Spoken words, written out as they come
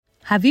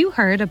Have you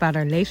heard about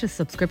our latest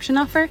subscription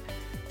offer?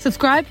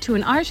 Subscribe to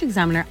an Irish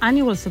Examiner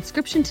annual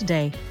subscription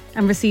today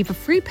and receive a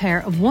free pair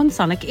of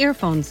OneSonic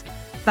earphones,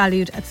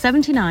 valued at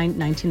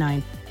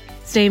 $79.99.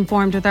 Stay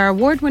informed with our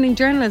award-winning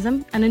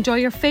journalism and enjoy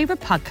your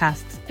favourite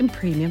podcasts in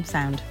premium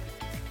sound.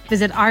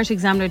 Visit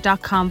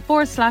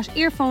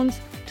irishexaminer.com/earphones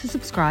to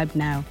subscribe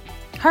now.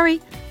 Hurry,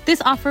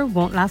 this offer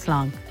won't last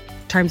long.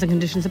 Terms and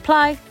conditions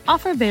apply.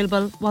 Offer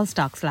available while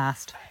stocks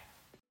last.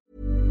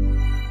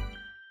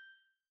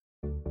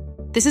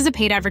 This is a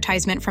paid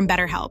advertisement from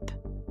BetterHelp.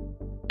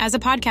 As a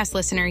podcast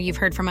listener, you've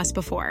heard from us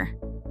before.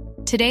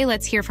 Today,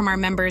 let's hear from our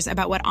members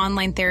about what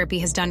online therapy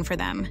has done for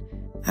them.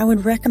 I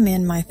would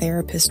recommend my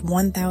therapist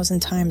 1,000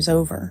 times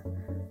over.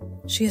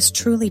 She has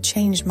truly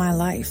changed my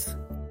life.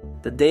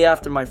 The day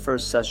after my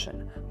first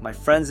session, my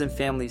friends and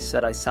family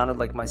said I sounded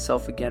like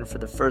myself again for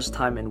the first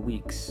time in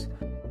weeks.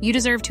 You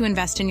deserve to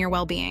invest in your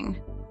well-being.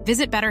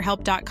 Visit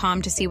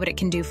BetterHelp.com to see what it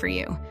can do for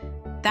you.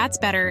 That's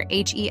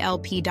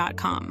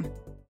BetterHelp.com.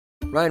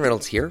 Ryan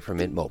Reynolds here from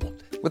Mint Mobile.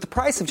 With the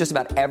price of just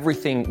about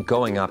everything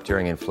going up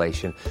during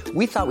inflation,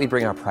 we thought we'd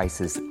bring our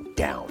prices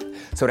down.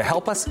 So to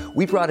help us,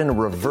 we brought in a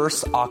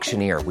reverse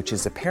auctioneer, which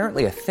is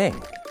apparently a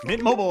thing.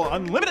 Mint Mobile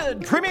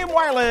Unlimited Premium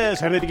Wireless.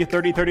 How to get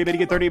 30, 30, how to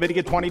get 30, how to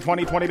get 20,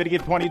 20, 20, how to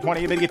get 20,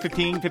 20, how to get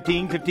 15,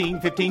 15,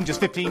 15, 15,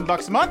 just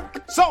 $15 a month?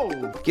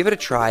 Sold! Give it a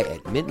try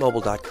at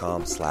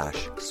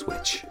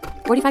mintmobile.com/switch.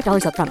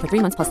 $45 up front for 3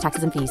 months plus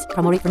taxes and fees.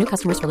 Promo rate for new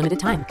customers for limited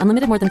time.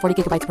 Unlimited more than 40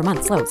 gigabytes per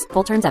month. Slows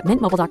full terms at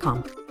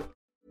mintmobile.com.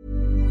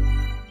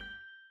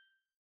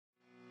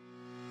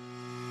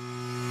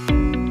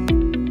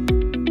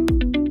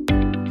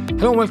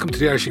 Hello and welcome to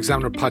the Irish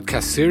Examiner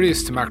podcast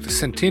series to mark the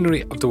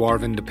centenary of the War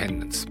of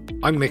Independence.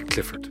 I'm Mick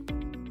Clifford.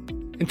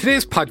 In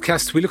today's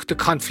podcast, we look at the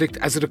conflict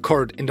as it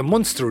occurred in the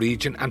Munster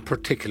region and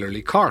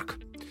particularly Cork.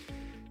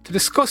 To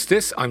discuss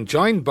this, I'm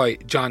joined by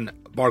John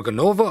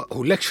Borgonovo,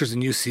 who lectures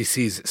in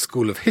UCC's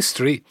School of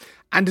History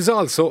and is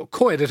also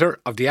co-editor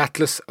of the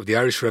Atlas of the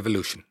Irish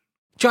Revolution.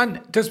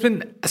 John, there's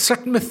been a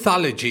certain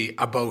mythology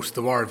about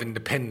the War of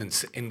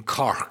Independence in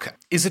Cork.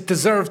 Is it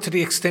deserved to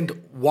the extent,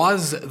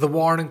 was the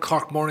war in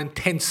Cork more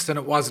intense than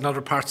it was in other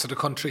parts of the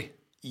country?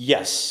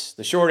 Yes.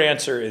 The short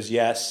answer is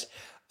yes.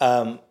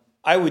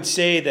 I would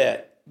say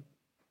that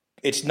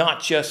it's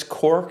not just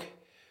Cork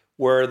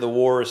where the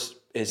war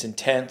is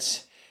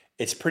intense.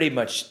 It's pretty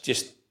much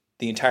just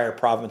the entire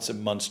province of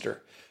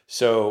Munster.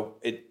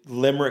 So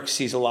Limerick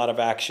sees a lot of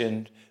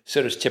action,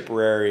 so does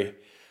Tipperary,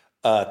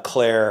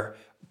 Clare,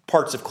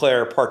 parts of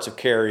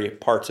Kerry,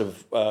 parts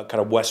of kind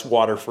of West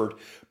Waterford.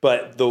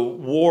 But the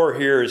war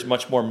here is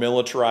much more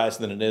militarized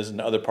than it is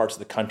in other parts of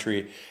the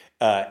country.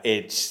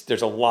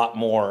 There's a lot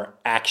more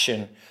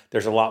action.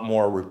 There's a lot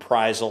more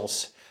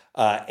reprisals.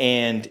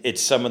 And it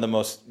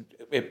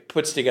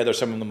puts together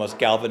some of the most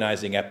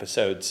galvanizing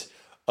episodes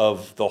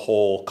of the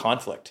whole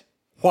conflict.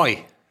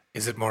 Why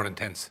is it more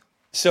intense?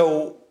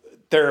 So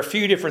there are a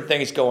few different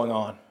things going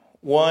on.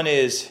 One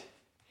is,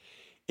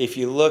 if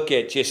you look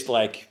at just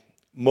like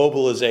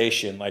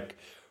mobilization, like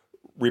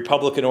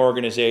Republican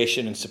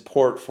organization and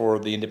support for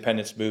the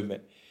independence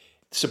movement.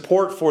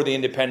 Support for the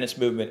independence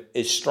movement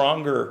is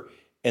stronger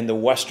in the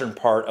western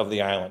part of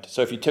the island.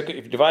 So if you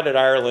divided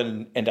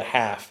Ireland into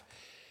half,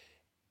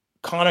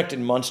 Connacht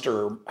and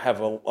Munster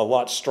have a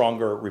lot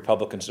stronger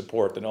Republican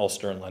support than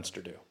Ulster and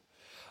Leinster do.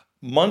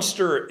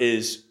 Munster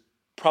is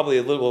probably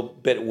a little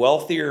bit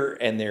wealthier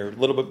and they're a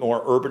little bit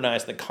more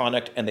urbanized than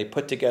Connacht, and they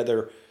put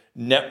together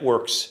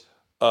networks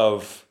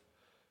of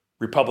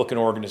Republican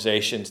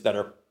organizations that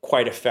are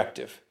quite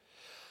effective.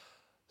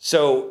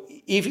 So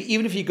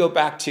even if you go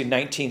back to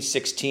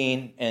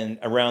 1916 and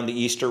around the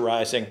Easter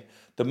Rising,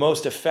 the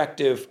most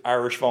effective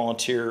Irish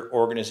volunteer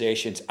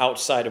organizations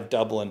outside of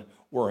Dublin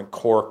were in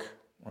Cork,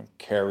 or in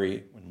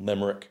Kerry, in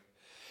Limerick.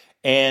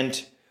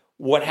 And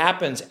what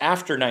happens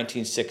after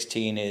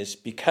 1916 is,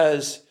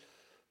 because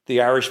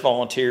the Irish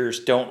volunteers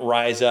don't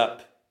rise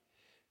up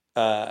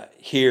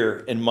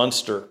here in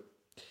Munster,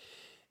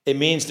 it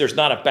means there's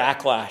not a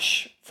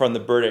backlash from the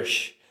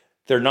British.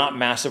 They're not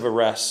massive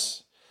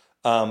arrests.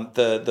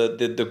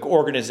 The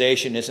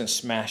organization isn't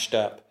smashed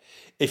up.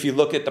 If you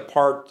look at the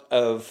part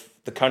of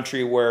the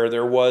country where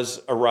there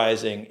was a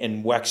rising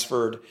in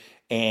Wexford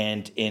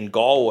and in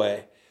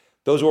Galway,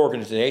 those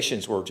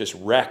organizations were just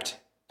wrecked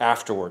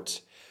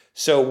afterwards.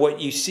 So what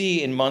you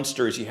see in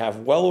Munster is you have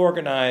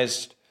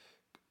well-organized,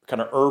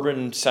 kind of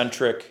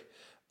urban-centric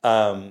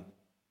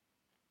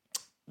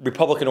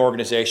Republican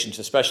organizations,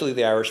 especially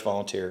the Irish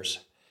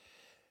Volunteers,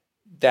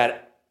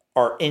 that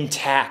are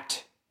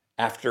intact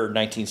after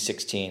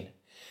 1916.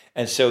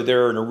 And so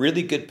they're in a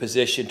really good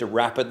position to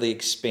rapidly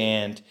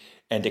expand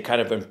and to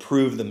kind of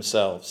improve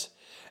themselves.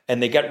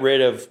 And they get rid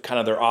of kind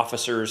of their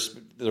officers,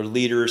 their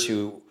leaders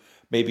who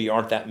maybe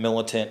aren't that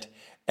militant,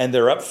 and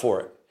they're up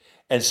for it.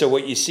 And so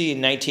what you see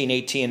in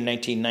 1918 and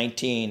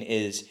 1919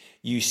 is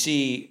you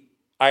see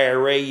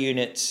IRA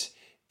units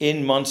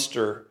in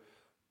Munster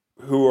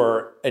who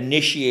are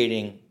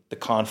initiating the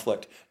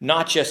conflict,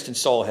 not just in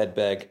Solhead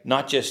Beg,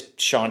 not just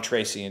Sean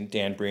Tracy and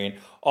Dan Breen,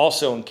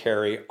 also in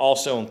Kerry,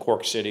 also in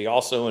Cork City,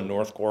 also in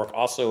North Cork,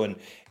 also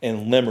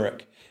in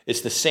Limerick.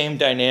 It's the same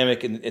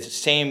dynamic and it's the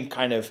same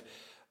kind of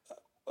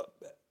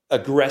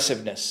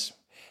aggressiveness.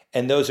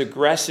 And those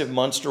aggressive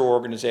Munster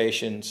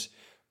organizations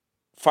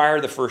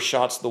fire the first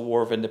shots of the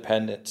War of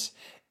Independence.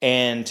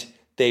 And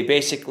they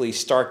basically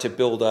start to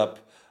build up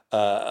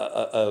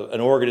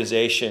an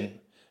organization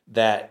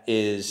that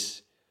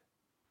is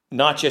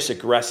not just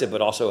aggressive,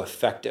 but also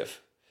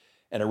effective.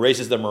 And it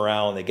raises their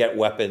morale, and they get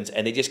weapons,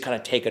 and they just kind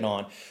of take it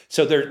on.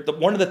 So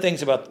one of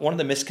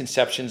the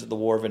misconceptions of the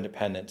War of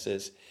Independence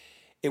is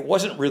it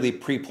wasn't really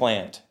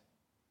pre-planned.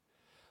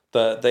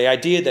 The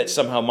idea that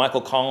somehow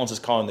Michael Collins is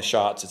calling the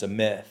shots is a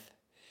myth.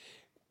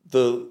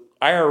 The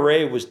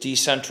IRA was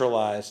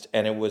decentralized,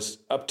 and it was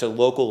up to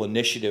local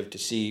initiative to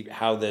see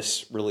how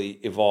this really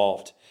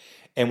evolved.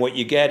 And what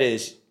you get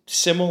is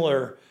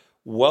similar,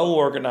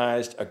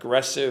 well-organized,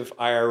 aggressive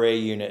IRA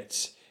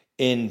units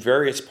in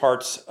various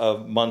parts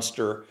of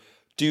Munster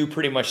do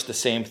pretty much the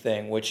same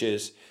thing, which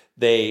is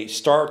they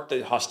start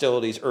the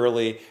hostilities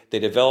early, they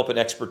develop an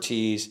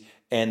expertise,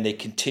 and they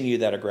continue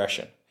that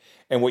aggression.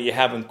 And what you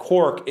have in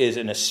Cork is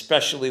an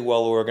especially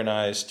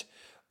well-organized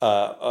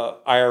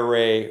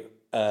IRA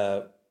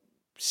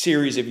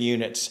series of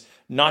units,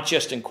 not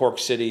just in Cork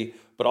City,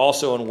 but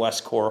also in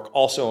West Cork,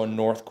 also in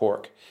North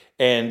Cork.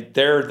 And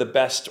they're the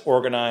best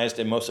organized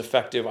and most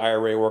effective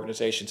IRA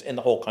organizations in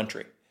the whole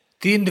country.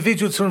 The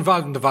individuals who are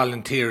involved in the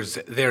volunteers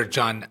there,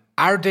 John,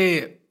 are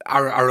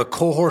a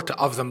cohort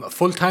of them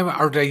full-time?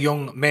 Are they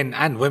young men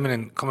and women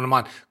and coming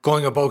on,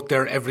 going about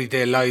their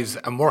everyday lives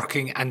and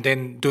working and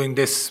then doing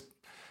this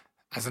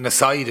as an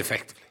aside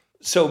effectively?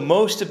 So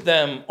most of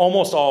them,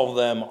 almost all of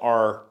them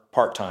are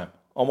part-time.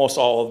 Almost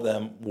all of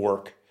them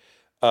work.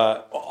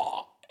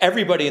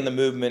 Everybody in the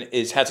movement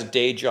has a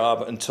day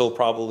job until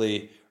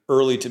probably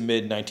early to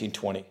mid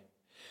 1920.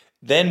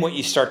 Then what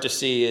you start to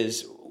see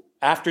is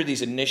after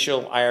these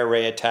initial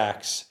IRA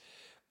attacks,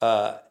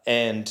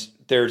 and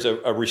there's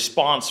a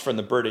response from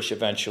the British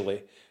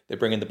eventually. They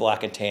bring in the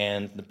Black and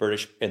Tan,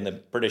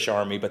 the British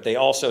Army, but they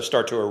also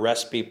start to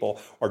arrest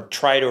people or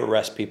try to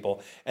arrest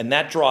people. And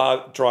that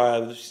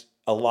drives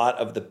a lot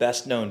of the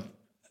best known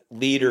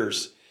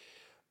leaders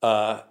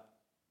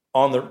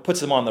puts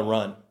them on the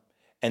run.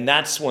 And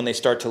that's when they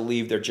start to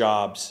leave their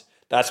jobs.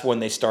 That's when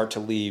they start to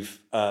leave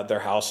their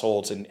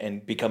households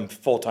and become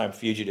full-time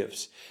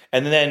fugitives.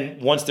 And then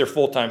once they're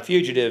full-time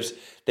fugitives,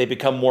 they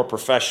become more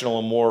professional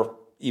and more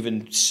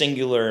even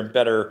singular and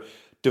better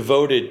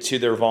devoted to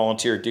their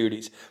volunteer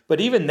duties.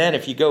 But even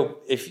then,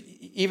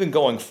 even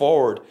going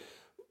forward,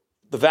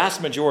 the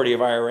vast majority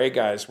of IRA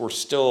guys were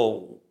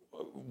still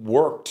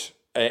worked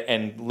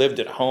and lived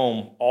at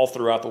home all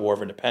throughout the War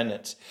of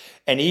Independence.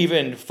 And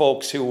even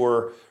folks who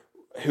were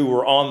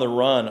on the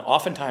run,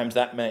 oftentimes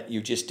that meant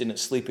you just didn't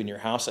sleep in your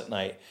house at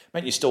night. It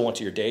meant you still went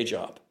to your day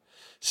job.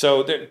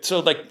 So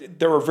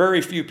there were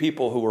very few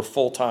people who were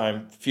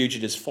full-time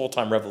fugitives,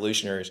 full-time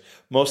revolutionaries.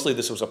 Mostly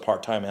this was a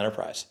part-time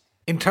enterprise.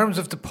 In terms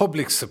of the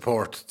public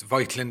support,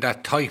 vital in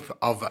that type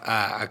of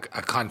a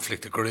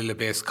conflict, a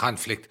guerrilla-based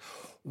conflict,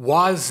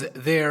 was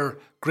there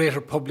greater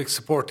public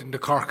support in the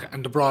Cork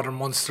and the broader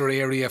Munster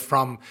area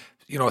from,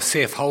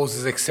 safe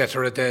houses,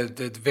 etc.,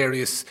 the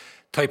various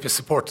type of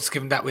support that's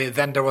given that way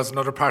than there was in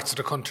other parts of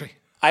the country?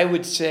 I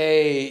would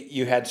say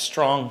you had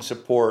strong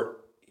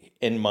support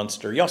in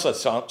Munster. You also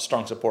had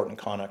strong support in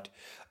Connacht.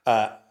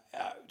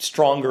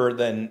 Stronger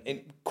than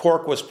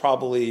Cork was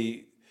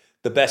probably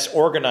the best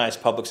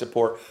organized public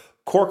support.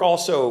 Cork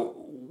also,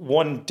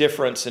 one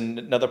difference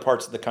in other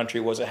parts of the country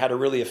was it had a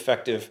really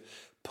effective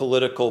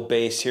political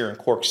base here in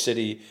Cork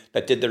City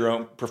that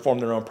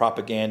performed their own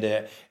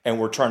propaganda and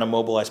were trying to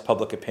mobilize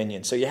public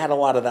opinion. So you had a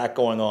lot of that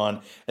going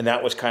on, and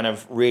that was kind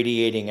of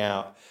radiating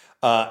out.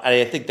 And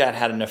I think that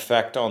had an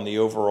effect on the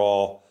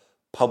overall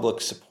public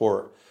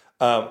support.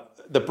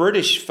 The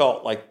British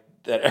felt like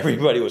that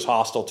everybody was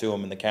hostile to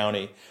them in the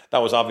county. That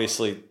was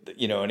obviously,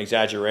 an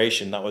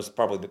exaggeration. That was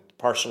probably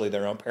partially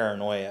their own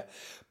paranoia.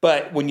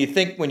 But when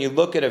you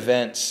look at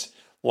events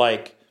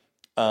like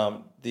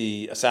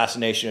the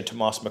assassination of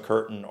Tomas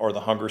McCurtain or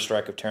the hunger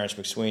strike of Terence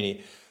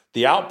McSweeney,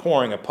 the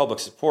outpouring of public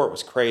support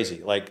was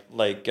crazy. Like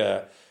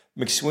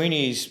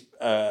McSweeney's,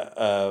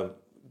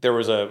 there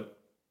was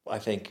I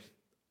think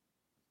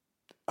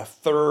a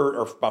third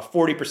or about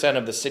 40%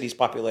 of the city's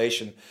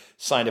population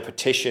signed a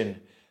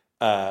petition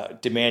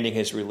demanding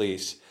his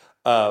release.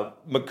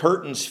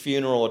 McCurtain's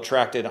funeral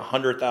attracted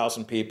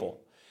 100,000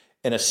 people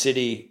in a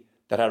city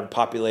that had a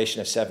population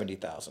of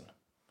 70,000.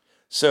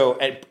 So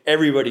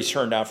everybody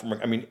turned out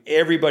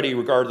everybody,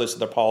 regardless of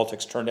their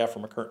politics, turned out for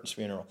McCurtain's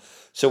funeral.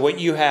 So what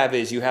you have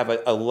is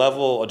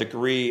a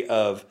degree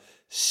of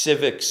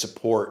civic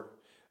support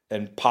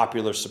and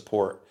popular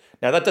support.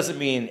 Now, that doesn't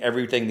mean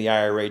everything the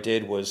IRA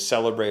did was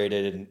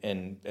celebrated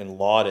and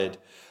lauded,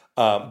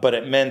 but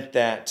it meant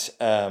that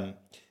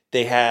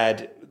they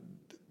had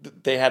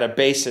a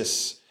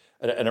basis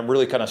and a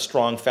really kind of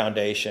strong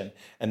foundation,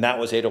 and that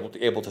was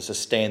able to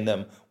sustain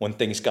them when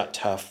things got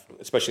tough,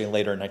 especially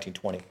later in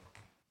 1920.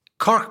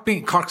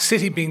 Cork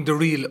City being the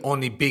real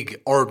only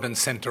big urban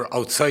centre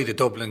outside of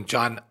Dublin,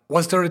 John,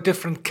 was there a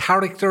different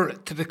character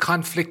to the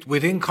conflict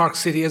within Cork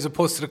City as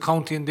opposed to the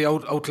county and the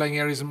outlying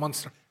areas in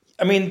Munster?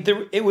 I mean,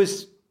 there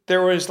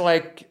was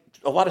like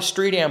a lot of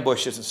street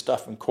ambushes and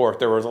stuff in Cork.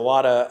 There was a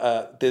lot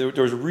of there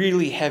was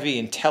really heavy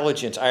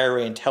intelligence,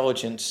 IRA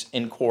intelligence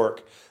in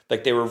Cork.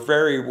 Like they were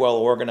very well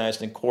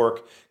organized in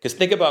Cork. Because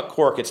think about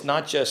Cork, it's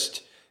not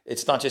just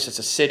it's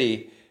a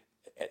city,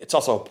 it's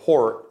also a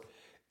port.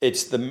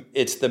 It's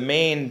the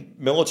main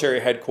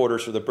military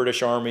headquarters for the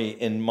British Army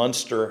in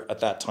Munster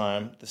at that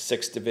time, the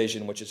 6th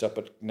Division, which is up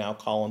at now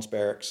Collins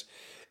Barracks.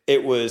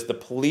 It was the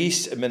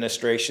police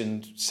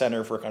administration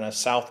center for kind of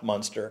South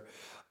Munster.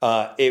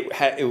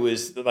 It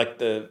was like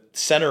the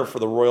center for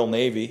the Royal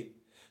Navy.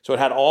 So it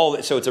had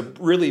so it's a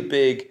really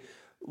big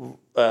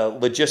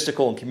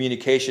logistical and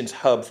communications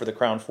hub for the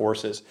Crown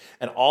Forces.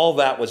 And all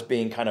that was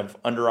being kind of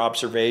under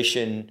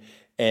observation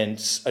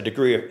and a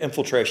degree of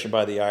infiltration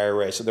by the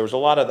IRA. So there was a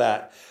lot of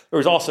that. There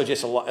was also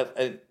just a lot.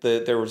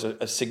 There was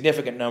a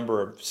significant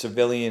number of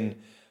civilian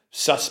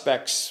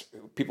suspects,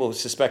 people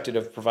suspected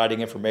of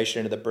providing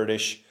information to the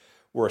British,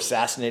 were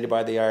assassinated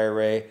by the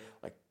IRA,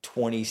 like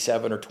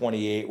 27 or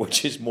 28,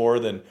 which is more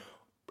than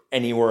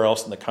anywhere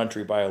else in the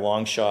country by a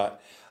long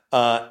shot.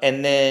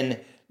 And then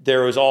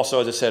there was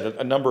also, as I said,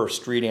 a number of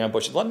street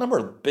ambushes, a number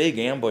of big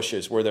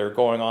ambushes where they're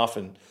going off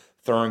and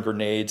throwing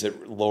grenades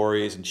at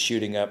lorries and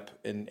shooting up,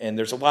 and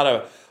there's a lot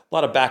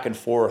of back and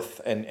forth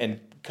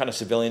and kind of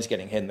civilians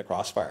getting hit in the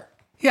crossfire.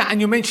 Yeah,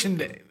 and you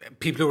mentioned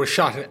people who were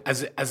shot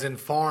as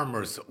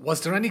informers.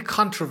 Was there any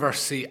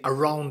controversy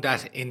around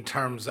that in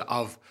terms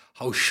of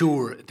how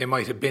sure they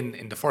might have been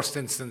in the first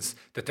instance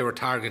that they were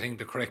targeting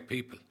the correct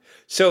people?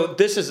 So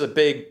this is a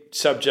big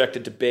subject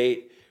of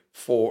debate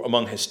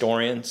among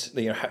historians.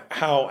 You know,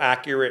 how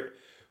accurate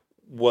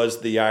was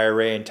the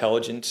IRA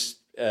intelligence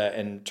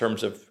in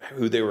terms of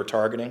who they were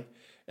targeting?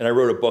 And I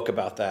wrote a book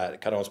about that.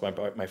 It kind of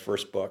was my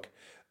first book.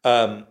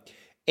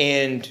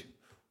 And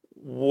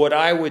what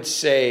I would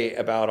say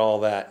about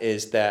all that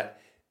is that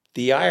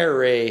the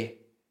IRA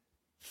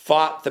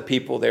thought the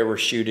people they were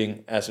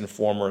shooting as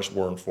informers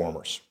were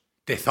informers.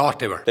 They thought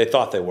they were. They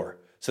thought they were.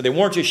 So they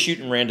weren't just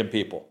shooting random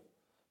people.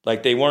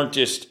 Like they weren't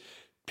just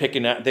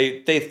picking out.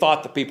 They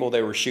thought the people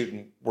they were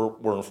shooting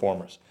were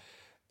informers.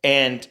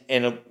 And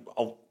in a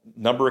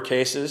number of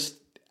cases,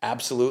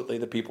 absolutely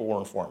the people were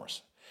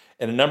informers.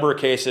 In a number of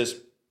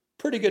cases,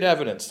 pretty good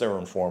evidence they were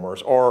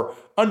informers or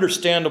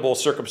understandable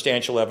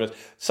circumstantial evidence.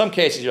 Some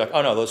cases you're like,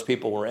 oh no, those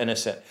people were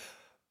innocent.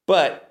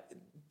 But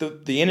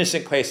the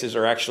innocent cases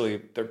are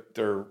actually,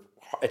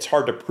 it's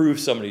hard to prove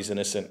somebody's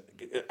innocent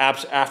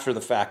after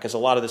the fact because a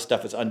lot of this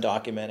stuff is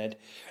undocumented.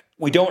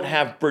 We don't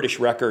have good British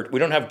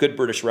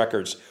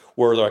records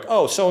where they're like,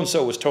 oh,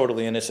 so-and-so was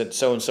totally innocent,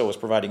 so-and-so was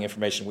providing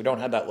information. We don't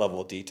have that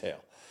level of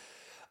detail.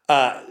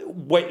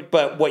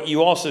 But what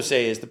you also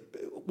say is,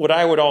 what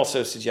I would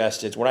also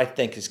suggest is what I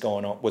think was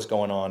going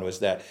on was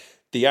that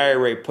the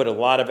IRA put a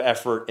lot of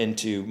effort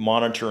into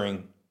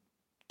monitoring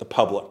the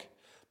public.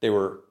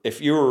 If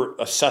you were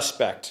a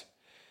suspect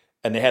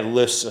and they had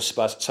lists of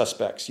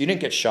suspects, you didn't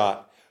get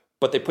shot,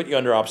 but they put you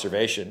under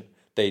observation.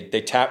 They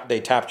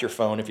tapped your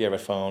phone if you have a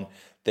phone.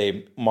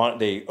 They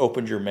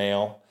opened your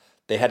mail.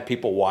 They had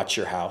people watch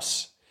your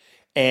house.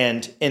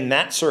 And in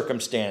that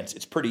circumstance,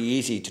 it's pretty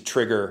easy to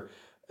trigger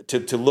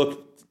to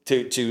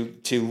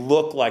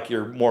look like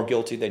you're more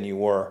guilty than you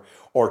were,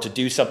 or to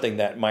do something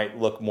that might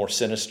look more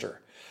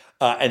sinister.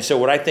 And so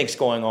what I think is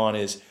going on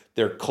is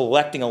they're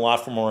collecting a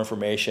lot more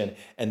information,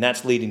 and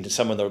that's leading to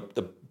some of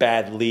the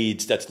bad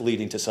leads. That's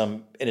leading to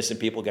some innocent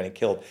people getting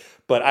killed.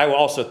 But I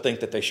also think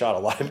that they shot a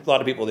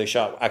lot of people they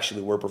shot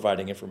actually were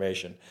providing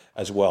information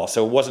as well.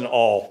 So it wasn't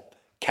all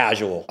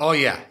casual. Oh,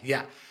 yeah.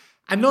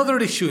 Another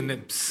issue in a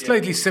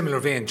slightly similar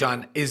vein,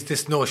 John, is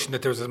this notion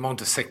that there's an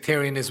amount of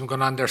sectarianism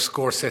going on there,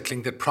 score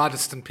settling, that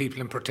Protestant people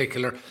in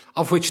particular,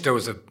 of which there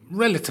was a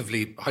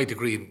relatively high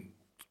degree in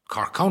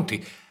Cork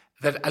County,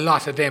 that a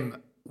lot of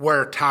them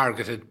were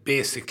targeted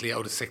basically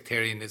out of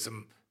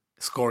sectarianism,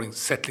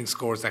 settling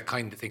scores, that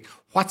kind of thing.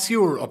 What's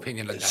your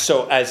opinion on that?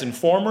 So as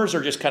informers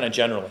or just kind of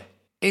generally?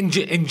 In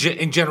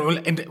general,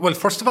 well,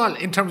 first of all,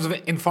 in terms of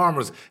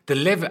informers, the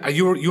level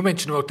you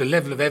mentioned about the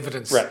level of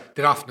evidence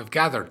that often have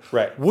gathered.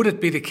 Right. Would it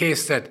be the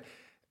case that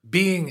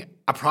being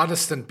a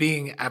Protestant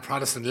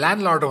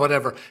landlord or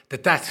whatever,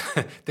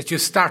 that you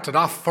started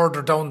off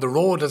further down the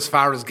road as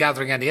far as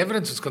gathering any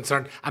evidence was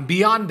concerned, and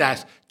beyond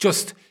that,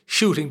 just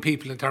shooting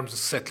people in terms of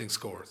settling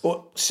scores?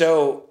 Well,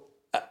 so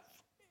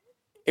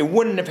it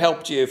wouldn't have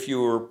helped you if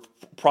you were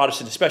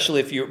Protestant,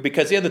 especially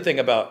because the other thing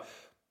about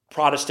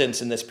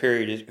Protestants in this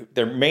period is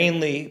they're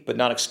mainly, but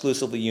not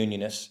exclusively,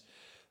 unionists.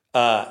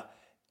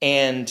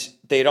 And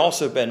they'd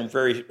also been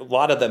a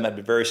lot of them had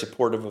been very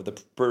supportive of the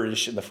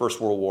British in the First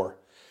World War,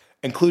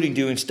 including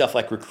doing stuff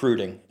like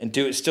recruiting and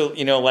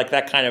like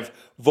that kind of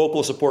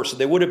vocal support. So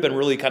they would have been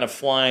really kind of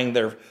flying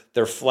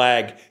their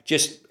flag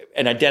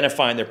and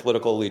identifying their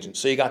political allegiance.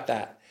 So you got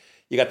that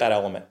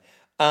element.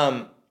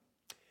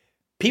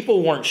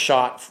 People weren't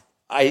shot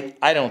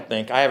I don't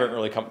think, I haven't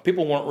really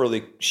people weren't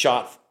really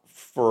shot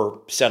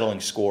for settling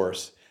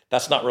scores.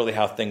 That's not really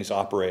how things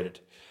operated.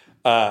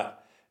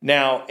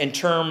 Now, in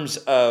terms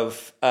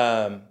of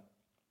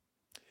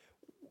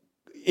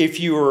if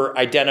you were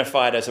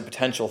identified as a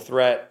potential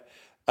threat,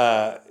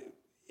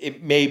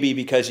 it may be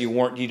because you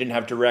didn't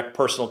have direct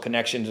personal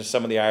connections to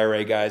some of the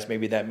IRA guys.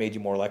 Maybe that made you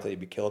more likely to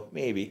be killed.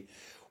 Maybe.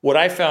 What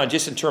I found,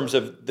 just in terms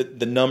of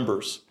the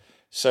numbers,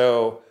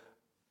 so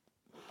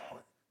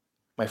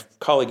my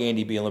colleague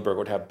Andy Bielenberg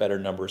would have better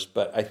numbers,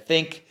 but I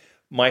think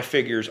my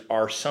figures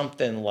are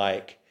something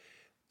like,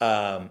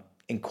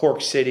 in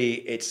Cork City,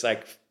 it's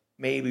like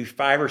maybe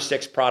 5 or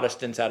 6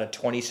 Protestants out of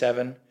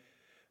 27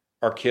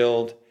 are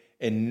killed.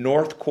 In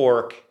North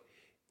Cork,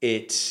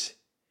 it's,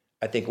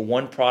 I think,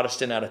 1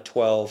 Protestant out of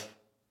 12.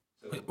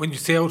 When you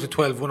say out of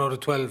 12, 1 out of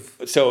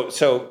 12?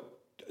 So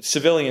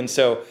civilians,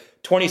 so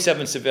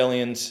 27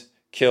 civilians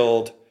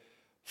killed,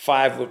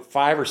 5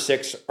 or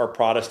 6 are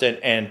Protestant,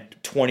 and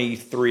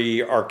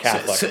 23 are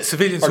Catholic.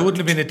 Civilians who wouldn't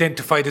have been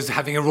identified as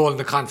having a role in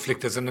the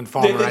conflict as an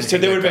informer. So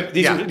there would have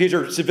been, these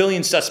are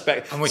civilian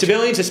suspects.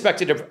 Civilians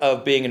suspected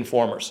of being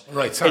informers.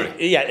 Right. Sorry.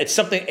 It's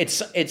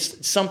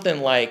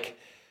something like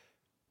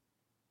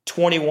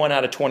 21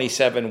 out of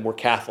 27 were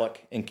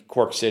Catholic in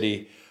Cork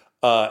City.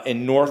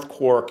 In North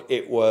Cork,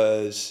 it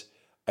was,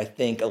 I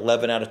think,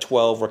 11 out of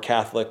 12 were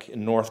Catholic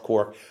in North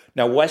Cork.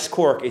 Now, West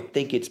Cork, I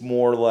think it's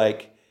more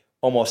like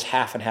almost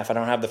half and half. I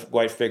don't have the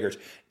right figures.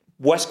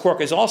 West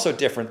Cork is also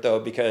different, though,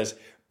 because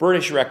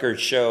British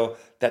records show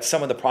that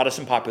some of the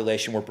Protestant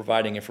population were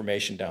providing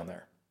information down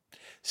there.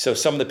 So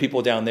some of the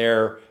people down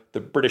there,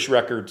 the British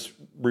records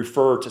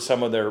refer to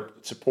some of their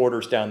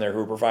supporters down there who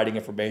were providing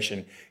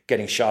information,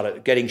 getting shot,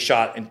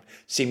 and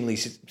seemingly.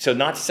 So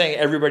not saying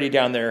everybody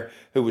down there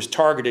who was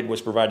targeted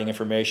was providing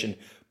information,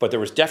 but there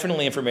was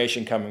definitely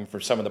information coming from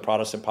some of the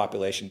Protestant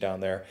population down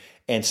there,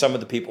 and some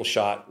of the people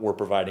shot were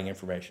providing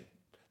information.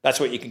 That's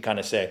what you can kind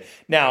of say.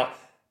 Now,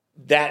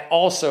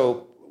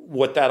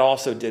 what that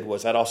also did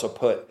was that also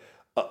put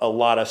a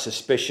lot of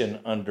suspicion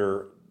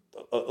under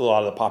a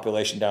lot of the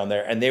population down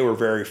there, and they were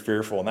very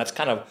fearful. And that's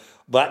kind of,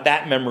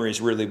 that memory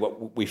is really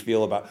what we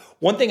feel about.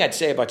 One thing I'd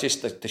say about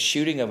just the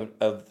shooting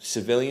of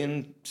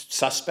civilian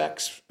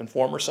suspects and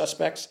former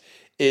suspects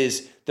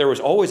is there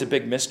was always a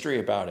big mystery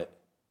about it.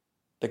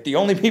 Like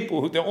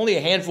only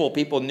a handful of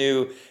people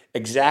knew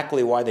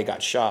exactly why they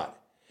got shot.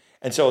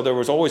 And so there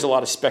was always a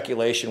lot of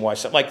speculation why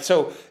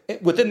so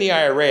within the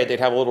IRA, they'd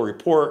have a little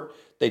report,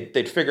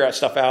 they'd figure out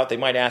stuff out, they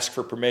might ask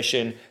for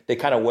permission, they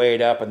kind of weigh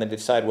it up and then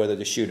decide whether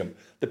to shoot them.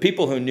 The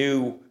people who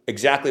knew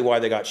exactly why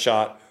they got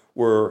shot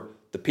were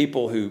the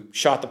people who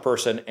shot the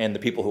person and the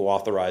people who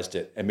authorized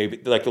it, and maybe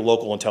like the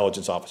local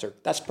intelligence officer.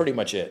 That's pretty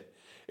much it.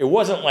 It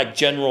wasn't like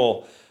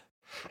general.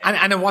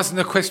 And it wasn't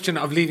a question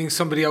of leaving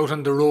somebody out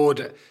on the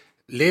road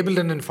labeled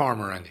an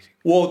informer or anything.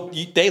 Well,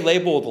 they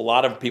labeled a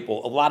lot of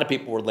people. A lot of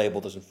people were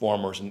labeled as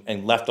informers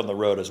and left on the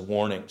road as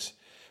warnings.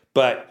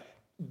 But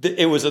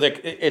it was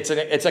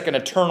it's like an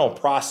eternal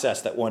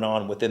process that went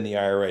on within the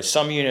IRA.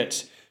 Some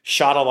units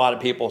shot a lot of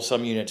people.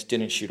 Some units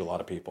didn't shoot a lot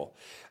of people.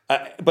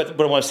 But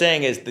what I'm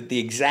saying is that the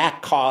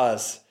exact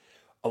cause,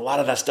 a lot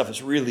of that stuff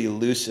is really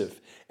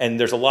elusive, and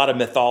there's a lot of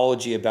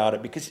mythology about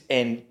it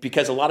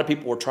because a lot of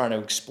people were trying to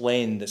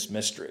explain this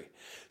mystery.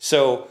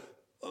 So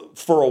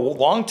for a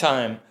long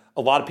time,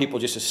 a lot of people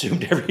just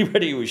assumed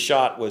everybody who was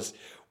shot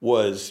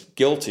was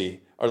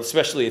guilty, or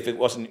especially if it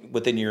wasn't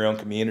within your own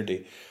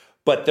community.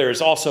 But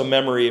there's also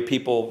memory of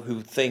people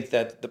who think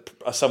that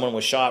someone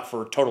was shot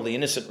for totally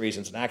innocent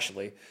reasons, and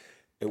actually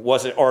it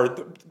wasn't. Or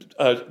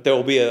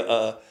there'll be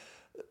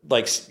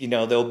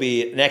there'll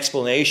be an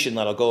explanation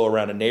that'll go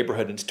around a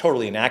neighborhood, and it's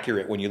totally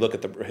inaccurate when you look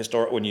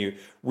at when you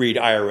read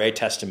IRA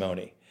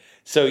testimony.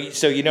 So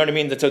you know what I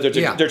mean? So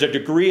there's a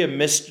degree of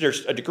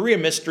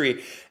mystery,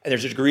 and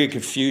there's a degree of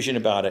confusion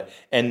about it,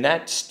 and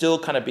that's still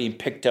kind of being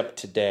picked up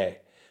today.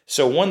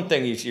 So one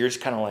thing you're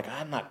just kind of like,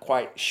 I'm not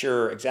quite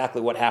sure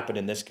exactly what happened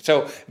in this.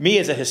 So me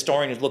as a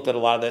historian who's looked at a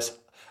lot of this,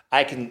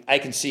 I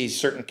can see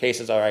certain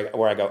cases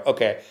where I go,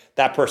 okay,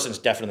 that person's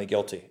definitely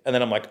guilty, and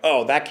then I'm like,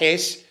 oh, that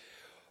case,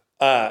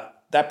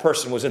 that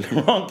person was in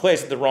the wrong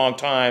place at the wrong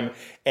time,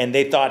 and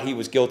they thought he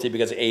was guilty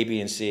because of A, B,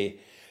 and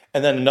C.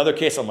 And then another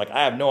case, I'm like,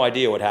 I have no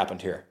idea what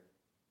happened here.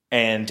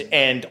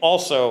 And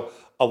also,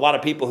 a lot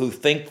of people who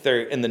think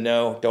they're in the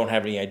know don't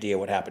have any idea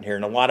what happened here.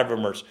 And a lot of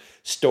them are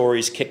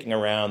stories kicking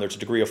around. There's a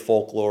degree of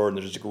folklore, and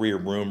there's a degree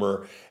of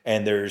rumor,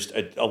 and there's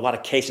a lot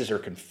of cases are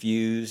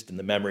confused in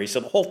the memory. So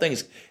the whole thing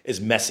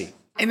is messy.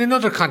 In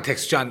another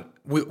context, John,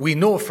 we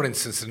know, for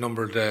instance, a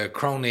number of the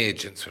Crown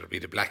agents, whether it be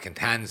the Black and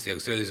Tans, the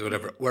auxiliaries, or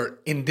whatever, were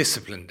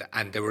indisciplined,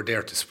 and they were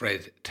there to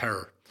spread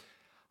terror.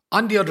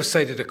 On the other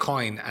side of the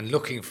coin, and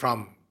looking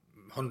from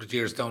 100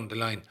 years down the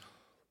line,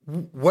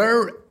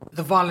 were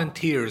the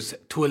volunteers,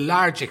 to a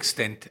large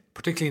extent,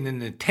 particularly in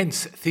an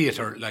intense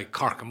theatre like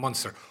Cork and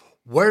Munster,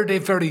 were they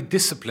very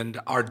disciplined,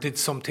 or did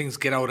some things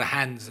get out of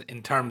hands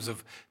in terms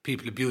of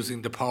people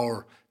abusing the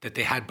power that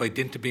they had by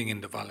dint of being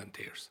in the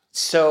volunteers?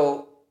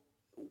 So,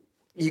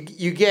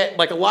 you get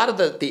like a lot of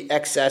the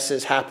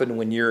excesses happen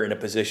when you're in a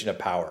position of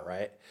power,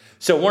 right?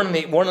 So one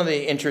of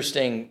the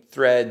interesting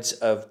threads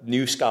of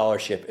new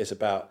scholarship is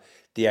about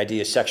the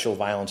idea of sexual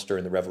violence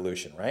during the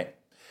revolution, right?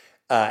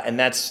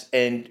 And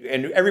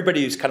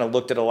everybody who's kind of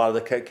looked at a lot of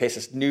the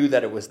cases knew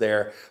that it was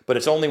there, but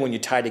it's only when you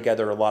tie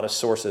together a lot of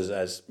sources,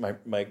 as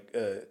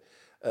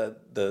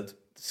the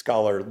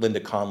scholar Linda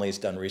Conley has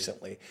done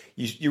recently,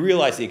 you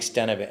realize the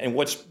extent of it. And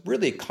what's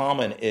really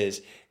common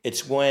is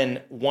it's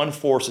when one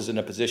force is in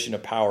a position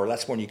of power,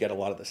 that's when you get a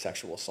lot of the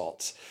sexual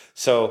assaults.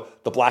 So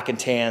the black and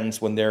tans,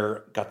 when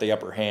they're got the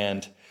upper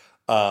hand,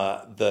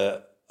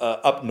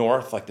 up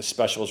north, like the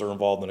specials are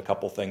involved in a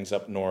couple things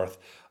up north,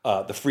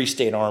 the Free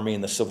State Army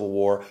in the Civil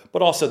War,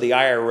 but also the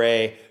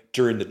IRA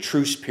during the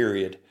truce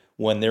period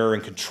when they're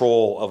in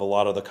control of a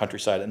lot of the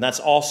countryside. And that's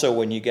also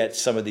when you get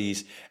some of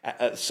these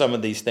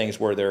things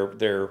where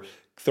they're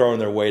throwing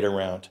their weight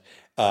around,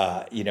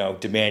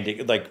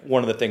 demanding, like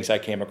one of the things I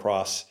came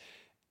across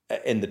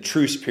in the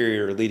truce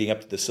period or leading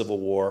up to the Civil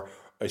War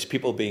is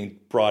people being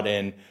brought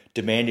in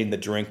demanding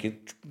drink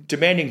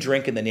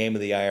in the name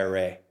of the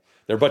IRA.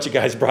 There are a bunch of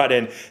guys brought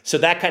in. So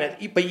that kind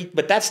of,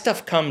 but that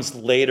stuff comes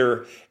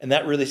later, and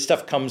that really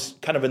stuff comes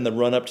kind of in the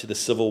run up to the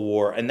Civil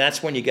War, and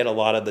that's when you get a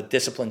lot of the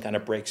discipline kind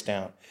of breaks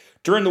down.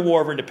 During the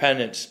War of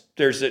Independence,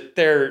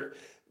 their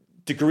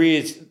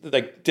degrees,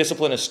 like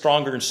discipline is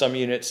stronger in some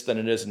units than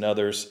it is in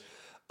others.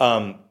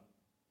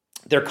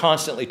 They're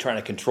constantly trying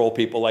to control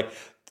people. Like,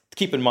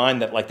 keep in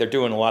mind that like they're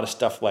doing a lot of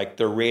stuff, like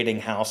they're raiding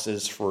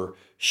houses for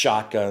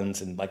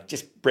shotguns and like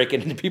just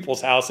breaking into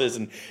people's houses.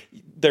 And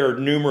there are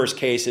numerous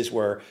cases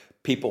where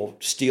people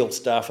steal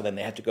stuff and then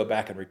they have to go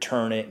back and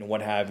return it and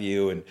what have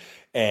you.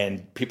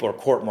 And people are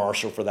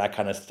court-martialed for that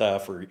kind of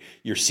stuff, or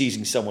you're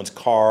seizing someone's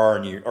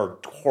car or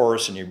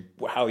horse and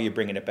how are you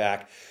bringing it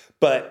back?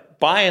 But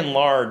by and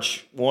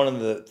large, one of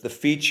the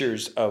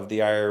features of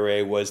the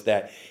IRA was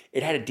that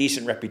it had a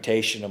decent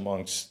reputation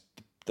amongst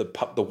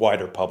the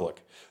wider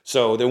public.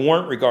 So they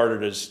weren't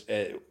regarded as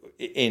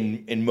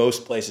in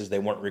most places they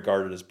weren't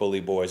regarded as bully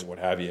boys and what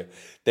have you.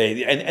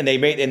 They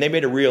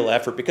made a real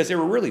effort because they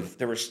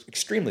were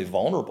extremely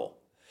vulnerable.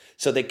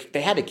 So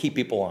they had to keep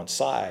people on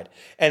side,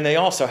 and they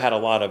also had a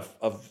lot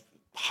of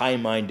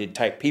high-minded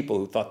type people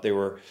who thought they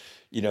were,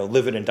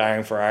 living and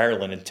dying for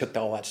Ireland and took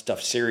all that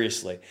stuff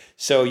seriously.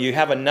 So you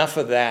have enough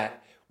of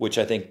that, which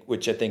I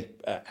think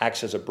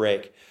acts as a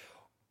break.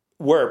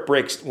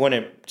 When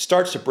it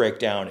starts to break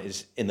down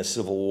is in the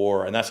Civil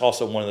War. And that's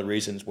also one of the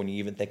reasons when you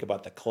even think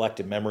about the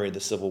collective memory of the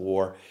Civil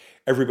War,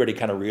 everybody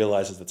kind of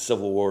realizes that the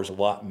Civil War is a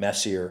lot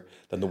messier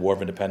than the War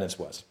of Independence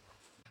was.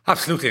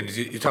 Absolutely. And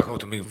you talk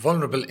about them being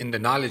vulnerable in the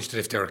knowledge that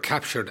if they were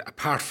captured,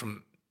 apart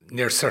from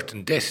near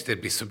certain death,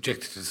 they'd be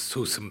subjected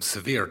to some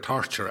severe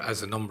torture,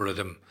 as a number of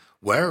them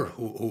were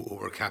who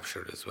were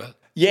captured as well.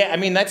 Yeah, I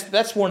mean,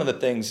 that's one of the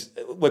things.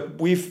 Look,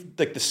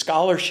 the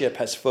scholarship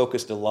has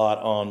focused a lot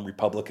on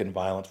Republican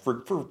violence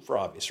for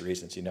obvious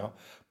reasons,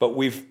 but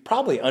we've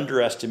probably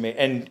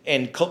underestimated,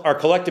 and our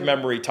collective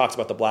memory talks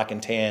about the black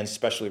and tans,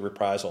 especially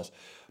reprisals.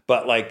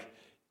 But like,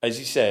 as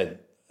you said,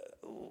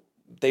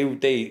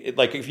 they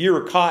like if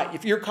you're caught,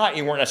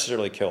 you weren't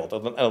necessarily killed,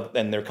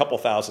 and there are a couple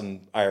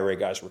thousand IRA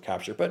guys were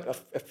captured, but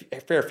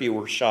a fair few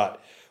were shot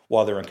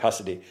while they're in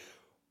custody.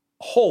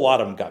 A whole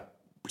lot of them got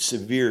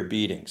severe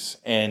beatings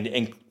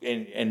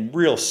and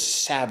real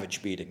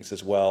savage beatings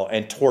as well,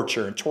 and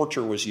torture. And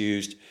torture was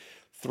used,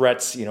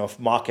 threats,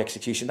 mock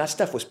execution. That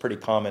stuff was pretty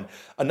common.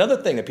 Another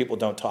thing that people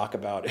don't talk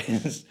about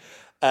is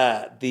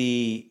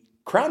the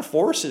Crown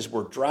forces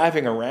were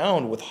driving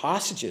around with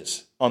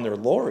hostages on their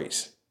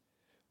lorries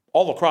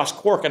all across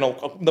Cork. And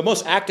the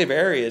most active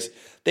areas,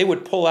 they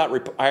would pull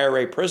out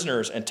IRA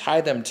prisoners and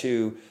tie them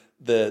to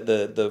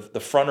the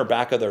front or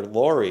back of their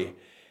lorry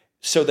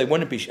so they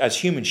wouldn't be as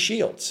human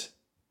shields.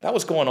 That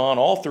was going on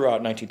all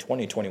throughout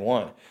 1920,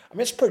 21. I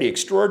mean, it's pretty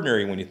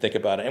extraordinary when you think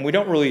about it.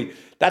 And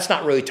that's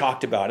not really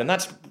talked about. And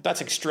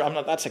that's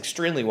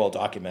extremely well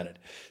documented.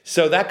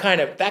 So that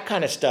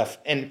kind of stuff.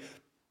 And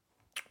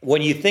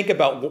when you think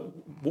about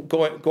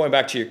going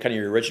back to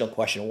your original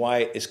question,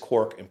 why is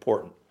Cork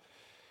important?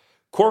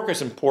 Cork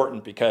is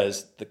important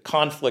because the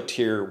conflict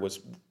here was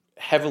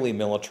heavily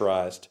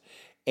militarized,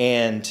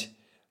 and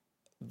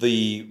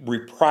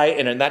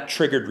that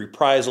triggered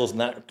reprisals, and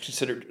that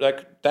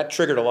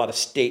triggered a lot of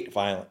state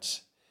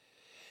violence.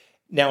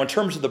 Now, in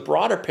terms of the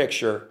broader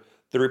picture,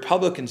 the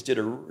Republicans did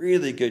a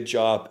really good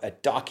job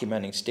at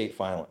documenting state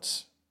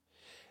violence.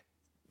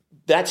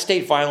 That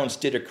state violence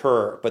did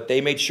occur, but they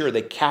made sure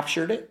they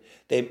captured it.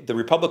 The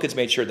Republicans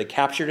made sure they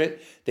captured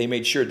it. They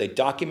made sure they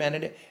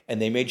documented it,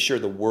 and they made sure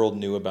the world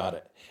knew about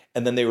it.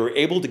 And then they were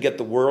able to get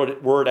the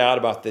word out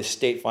about this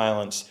state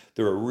violence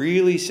through a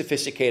really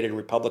sophisticated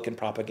Republican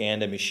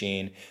propaganda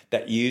machine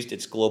that used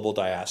its global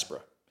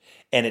diaspora.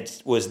 And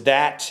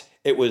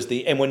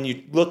and when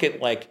you look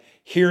at like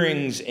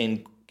hearings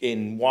in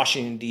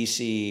Washington,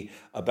 D.C.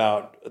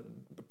 about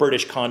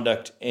British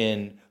conduct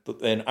in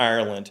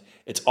Ireland,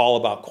 it's all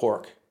about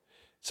Cork.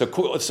 So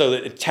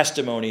the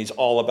testimony is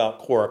all about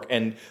Cork,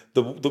 and a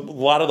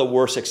lot of the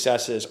worst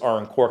excesses are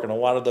in Cork, and a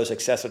lot of those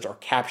excesses are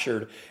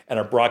captured and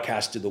are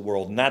broadcast to the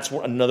world. And that's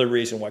another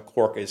reason why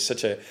Cork is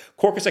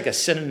like a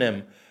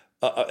synonym,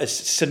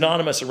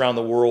 synonymous around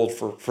the world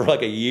for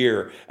like a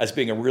year as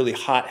being a really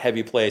hot,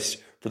 heavy place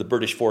for the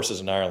British forces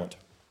in Ireland.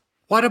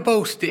 What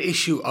about the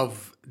issue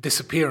of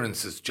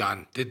disappearances,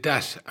 John? Did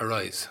that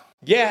arise?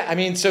 Yeah, I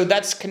mean, so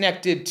that's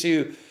connected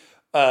to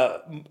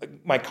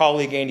my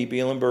colleague Andy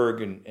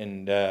Bielenberg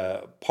and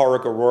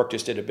Pádraig O'Rourke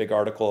just did a big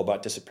article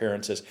about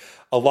disappearances.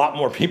 A lot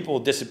more people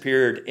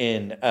disappeared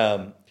in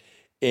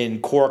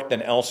Cork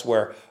than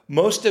elsewhere.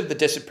 Most of the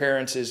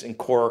disappearances in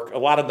Cork, a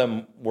lot of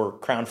them were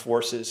Crown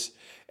forces,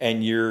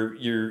 and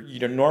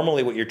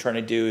normally what you're trying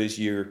to do is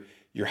you're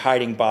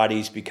hiding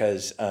bodies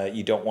because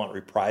you don't want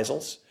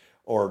reprisals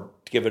or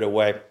to give it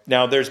away.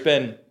 Now there's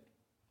been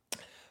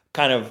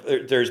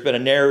a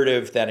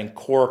narrative that in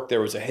Cork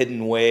there was a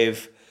hidden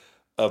wave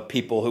of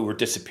people who were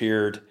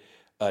disappeared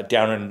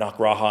down in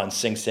Knockgraha and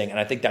Sing Sing, and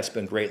I think that's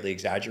been greatly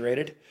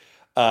exaggerated.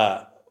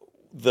 The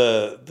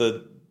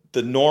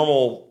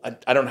normal,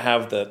 I don't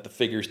have the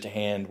figures to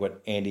hand,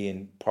 what Andy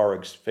and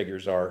Pádraig's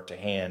figures are to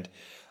hand,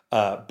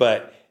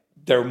 but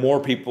there are more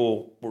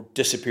people were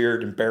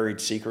disappeared and buried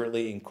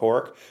secretly in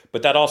Cork,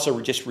 but that also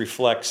just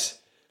reflects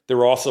there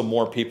were also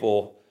more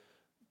people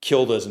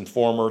killed as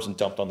informers and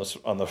dumped on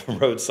the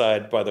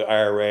roadside by the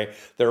IRA.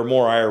 There are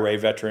more IRA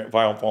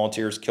violent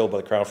volunteers killed by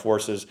the Crown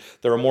forces.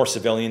 There are more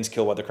civilians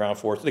killed by the Crown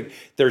forces.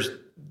 There's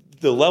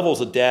the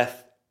levels of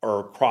death are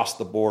across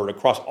the board,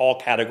 across all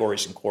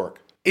categories in Cork.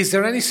 Is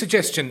there any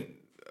suggestion,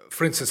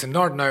 for instance, in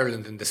Northern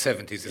Ireland in the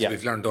 70s, as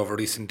we've learned over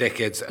recent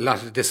decades, a lot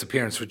of the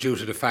disappearance were due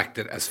to the fact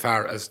that as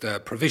far as the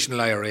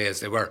provisional IRA as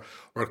they were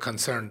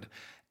concerned,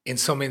 in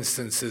some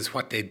instances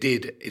what they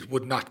did, it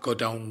would not go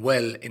down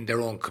well in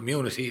their own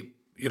community.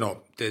 You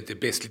know, they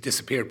basically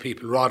disappeared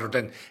people rather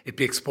than it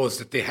be exposed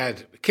that they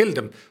had killed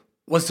them.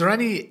 Was there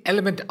any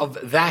element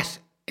of that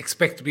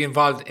expected to be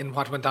involved in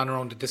what went on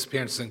around the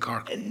disappearances in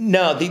Cork?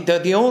 No,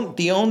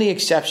 the only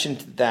exception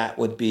to that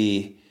would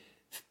be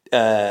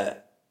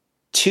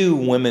 2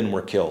 women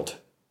were killed,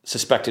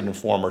 suspected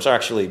informers,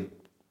 actually,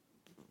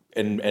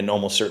 and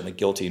almost certainly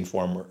guilty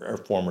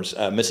informers.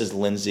 Mrs.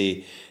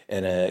 Lindsay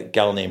and a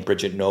gal named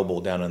Bridget Noble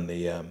down on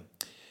the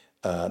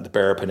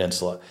Beara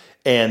Peninsula,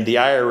 and the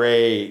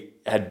IRA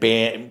had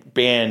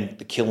banned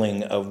the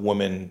killing of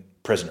women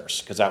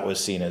prisoners because that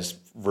was seen as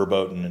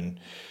verboten and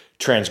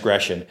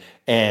transgression.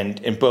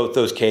 And in both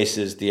those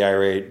cases, the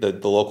IRA,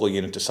 the local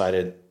unit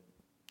decided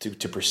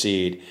to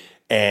proceed,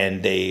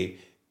 and they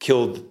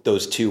killed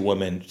those 2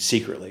 women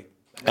secretly.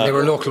 And they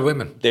were local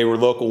women? They were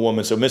local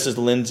women. So Mrs.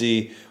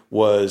 Lindsay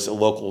was a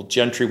local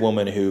gentry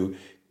woman who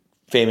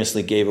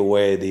famously gave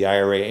away the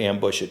IRA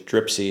ambush at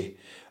Dripsey,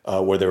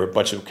 where there were a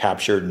bunch of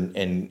captured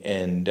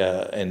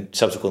and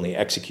subsequently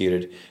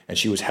executed, and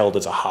she was held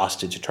as a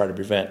hostage to try to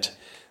prevent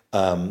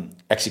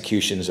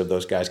executions of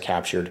those guys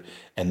captured,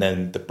 and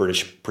then the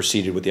British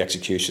proceeded with the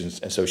executions,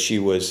 and so she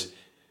was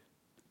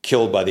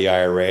killed by the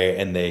IRA,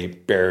 and they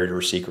buried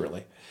her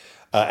secretly.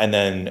 And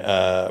then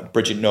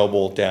Bridget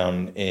Noble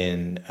down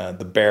in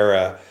the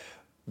Beara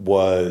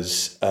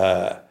was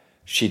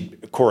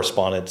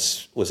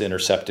correspondence was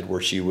intercepted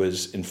where she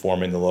was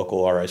informing the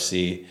local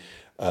RIC.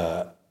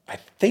 I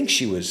think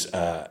she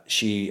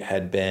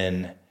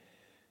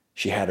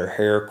had her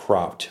hair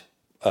cropped,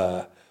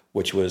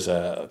 which was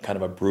a kind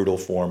of a brutal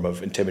form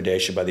of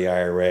intimidation by the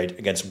IRA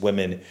against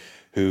women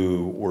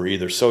who were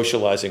either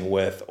socializing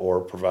with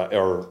or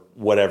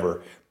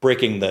whatever,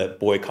 breaking the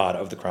boycott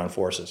of the Crown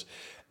forces.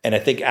 And I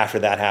think after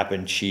that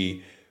happened,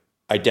 she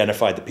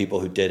identified the people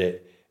who did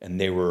it, and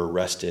they were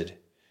arrested,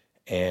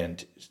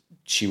 and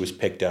she was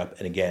picked up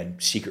and again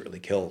secretly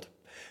killed.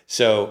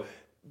 So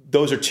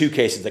those are 2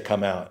 cases that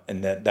come out,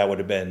 and that would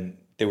have been,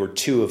 there were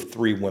 2 of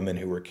 3 women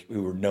who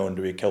were known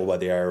to be killed by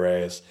the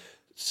IRA as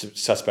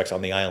suspects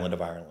on the island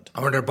of Ireland.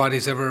 Were their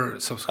bodies ever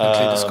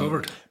subsequently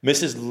discovered?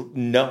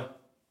 No.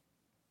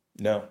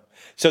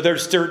 So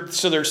there's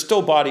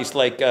still bodies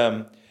like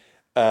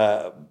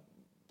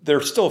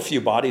there's still a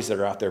few bodies that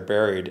are out there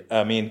buried.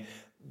 I mean,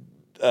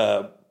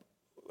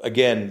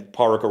 again,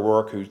 Pádraig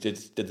O'Rourke, who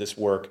did this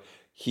work,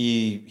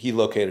 he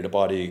located a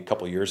body a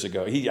couple of years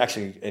ago. He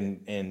actually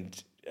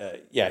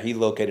he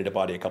located a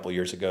body a couple of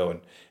years ago, and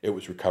it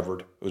was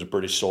recovered. It was a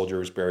British soldier who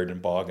was buried in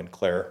Bog and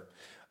Clare.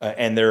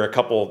 And there are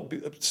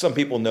some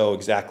people know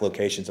exact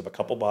locations of a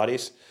couple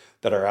bodies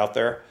that are out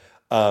there.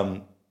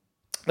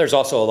 There's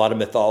also a lot of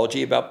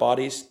mythology about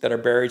bodies that are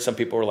buried. Some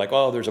people are like,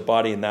 oh, there's a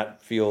body in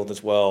that field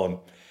as well, and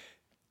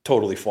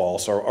totally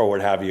false or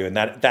what have you. And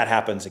that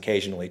happens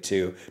occasionally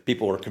too.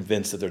 People are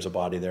convinced that there's a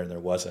body there and there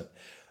wasn't.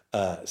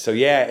 So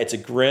yeah, it's a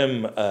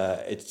grim,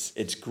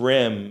 it's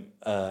grim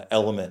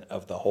element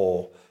of the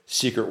whole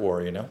secret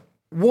war, you know?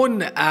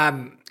 One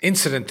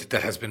incident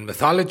that has been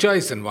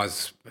mythologized and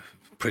was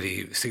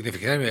pretty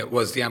significant anyway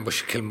was the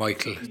ambush at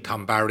Kilmichael,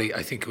 Tom Barry.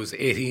 I think it was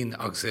 18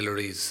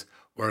 auxiliaries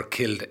were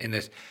killed in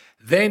it.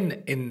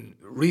 Then in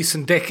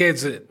recent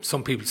decades,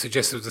 some people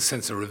suggest there was a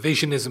sense of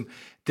revisionism.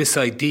 this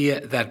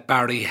idea that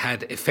Barry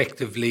had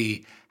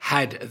effectively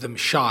had them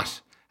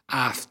shot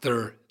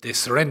after they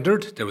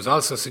surrendered. There was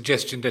also a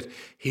suggestion that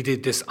he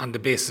did this on the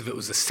basis of it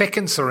was a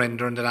second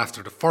surrender, and that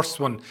after the first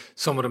one,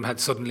 some of them had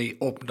suddenly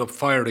opened up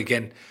fire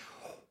again.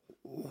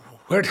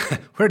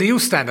 Where do you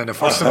stand on it,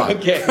 first of all?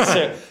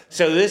 Okay,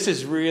 so this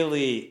has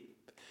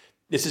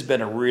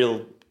been a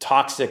real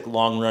toxic,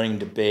 long-running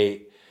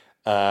debate.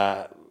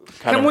 And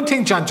one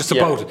thing, John, just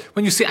about it,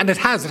 when you see, and it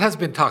has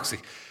been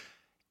toxic,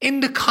 in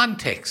the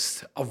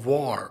context of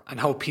war and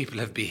how people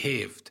have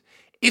behaved,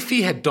 if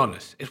he had done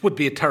it, it would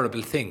be a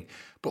terrible thing.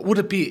 But would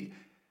it be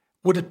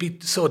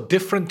so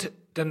different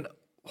than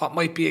what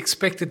might be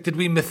expected? Did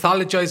we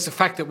mythologize the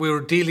fact that we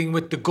were dealing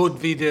with the good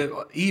v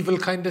the evil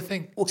kind of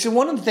thing? Well, so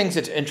one of the things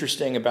that's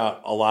interesting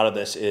about a lot of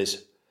this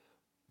is,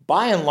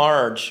 by and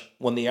large,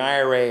 when the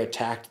IRA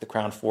attacked the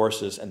Crown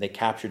forces and they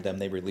captured them,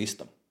 they released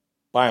them.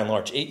 By and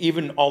large,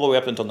 even all the way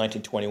up until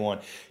 1921.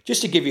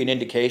 Just to give you an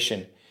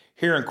indication,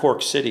 here in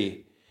Cork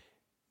City,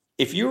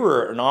 if you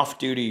were an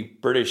off-duty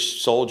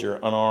British soldier,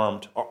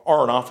 unarmed,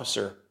 or an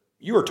officer,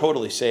 you were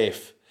totally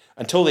safe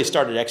until they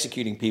started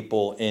executing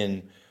people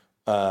in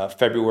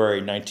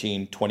February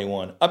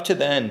 1921. Up to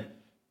then,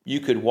 you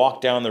could walk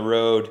down the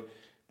road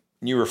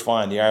and you were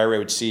fine. The IRA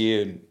would see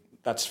you, and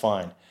that's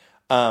fine.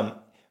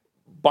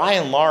 By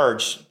and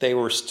large, they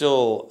were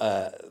still,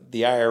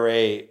 the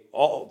IRA,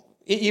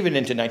 even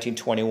into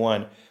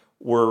 1921,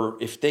 were,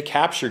 if they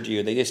captured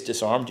you, they just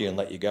disarmed you and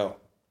let you go.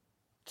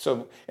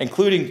 So,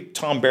 including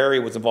Tom Barry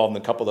was involved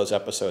in a couple of those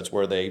episodes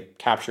where they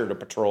captured a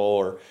patrol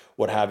or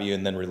what have you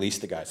and then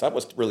released the guys. That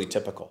was really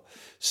typical.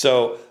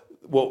 So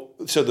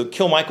the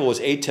Kill Michael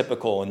was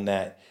atypical in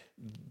that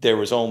there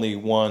was only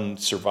one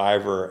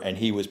survivor and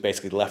he was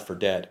basically left for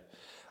dead.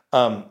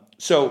 I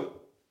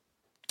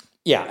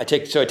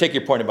take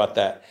your point about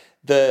that.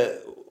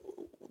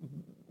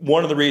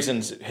 One of the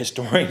reasons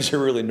historians are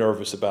really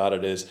nervous about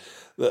it is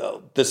a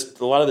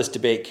lot of this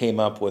debate came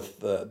up with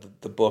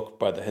the book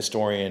by the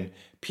historian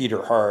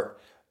Peter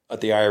Hart,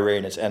 The IRA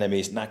and Its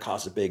Enemies, and that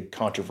caused a big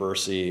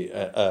controversy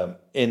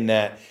in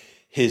that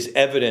his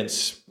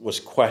evidence was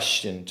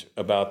questioned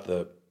about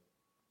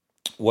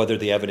whether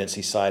the evidence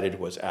he cited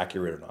was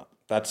accurate or not.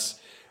 That's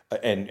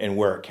and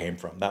where it came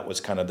from. That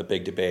was kind of the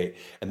big debate,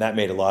 and that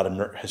made a lot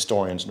of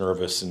historians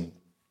nervous, and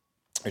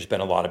there's been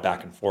a lot of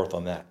back and forth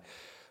on that.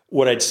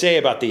 What I'd say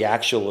about the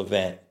actual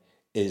event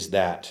is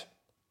that,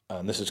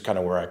 this is kind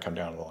of where I come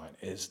down the line,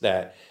 is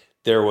that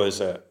there was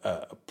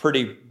a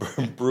pretty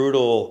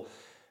brutal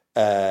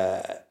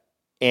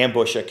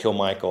ambush at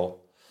Kilmichael.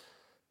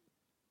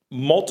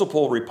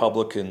 Multiple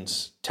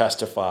Republicans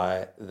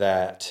testify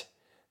that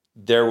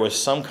there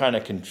was some kind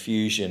of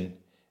confusion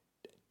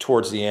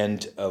towards the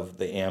end of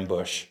the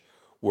ambush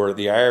where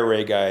the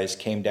IRA guys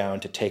came down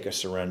to take a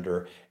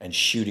surrender and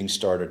shooting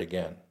started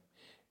again.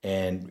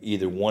 And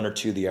either one or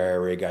two of the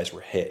IRA guys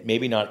were hit,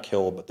 maybe not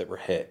killed, but they were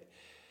hit.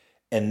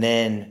 And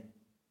then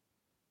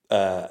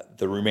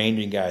the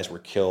remaining guys were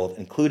killed,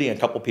 including a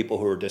couple people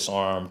who were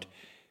disarmed.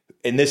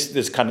 And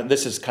this kind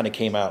of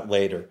came out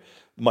later,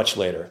 much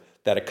later,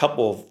 that a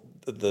couple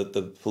of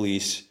the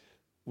police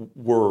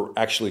were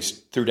actually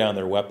threw down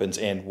their weapons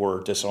and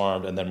were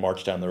disarmed, and then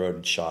marched down the road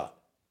and shot.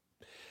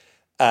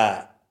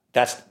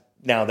 There's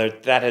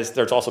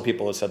also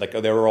people that said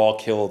they were all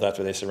killed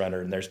after they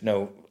surrendered,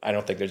 and I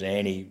don't think there's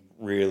any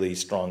really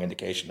strong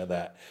indication of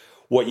that.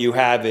 What you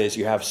have is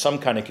some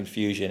kind of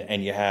confusion,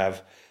 and you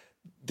have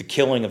the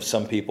killing of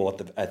some people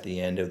at the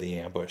end of the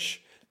ambush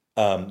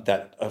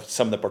that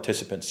some of the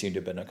participants seem to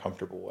have been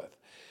uncomfortable with.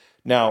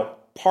 Now,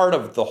 part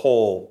of the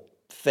whole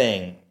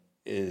thing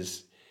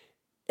is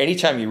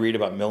anytime you read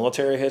about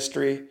military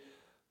history,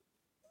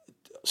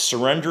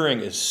 surrendering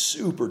is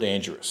super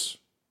dangerous.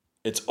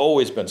 It's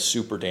always been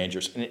super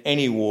dangerous in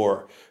any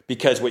war,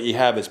 because what you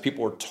have is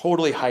people are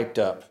totally hyped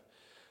up,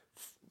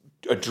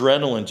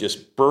 adrenaline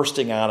just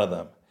bursting out of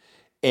them.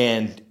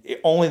 And the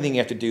only thing you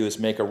have to do is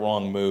make a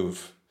wrong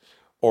move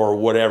or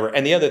whatever.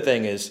 And the other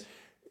thing is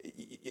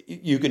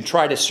you can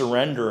try to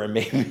surrender, and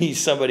maybe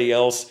somebody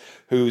else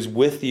who's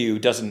with you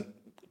doesn't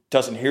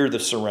hear the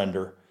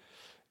surrender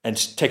and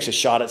takes a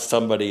shot at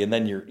somebody, and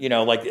then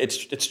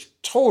it's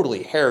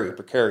totally hairy,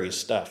 precarious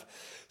stuff.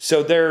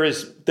 So there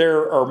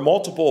are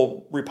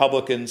multiple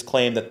Republicans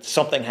claim that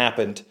something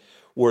happened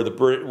where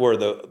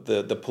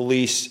the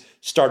police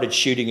started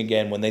shooting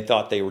again when they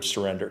thought they were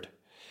surrendered,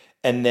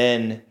 and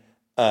then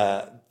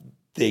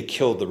they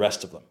killed the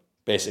rest of them,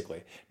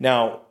 basically.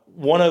 Now,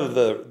 one of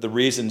the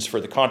reasons for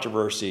the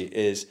controversy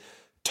is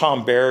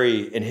Tom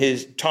Barry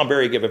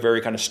gave a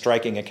very kind of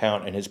striking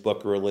account in his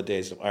book Guerrilla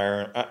Days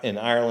in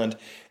Ireland,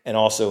 and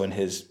also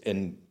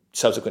in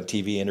subsequent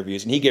TV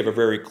interviews, and he gave a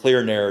very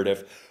clear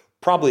narrative,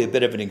 probably a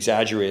bit of an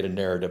exaggerated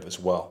narrative as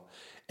well.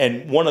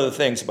 And one of the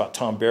things about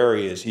Tom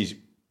Barry is he's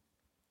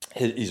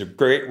a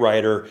great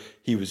writer.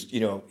 He was,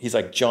 he's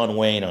like John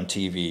Wayne on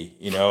TV.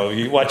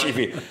 You watch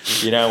he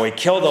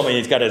killed him, and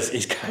he's got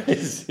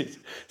his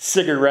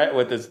cigarette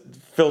with his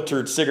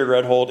filtered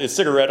cigarette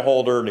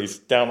holder, and he's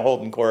down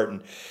holding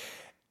court,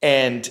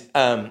 and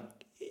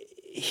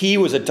he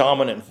was a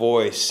dominant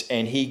voice,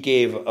 and he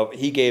gave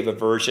a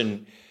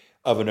version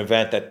of an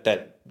event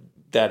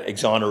that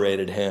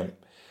exonerated him.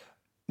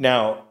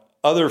 Now,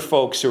 other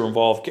folks who were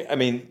involved,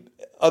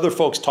 other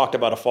folks talked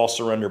about a false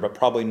surrender, but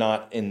probably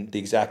not in the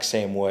exact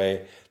same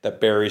way that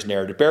Barry's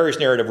narrative. Barry's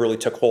narrative really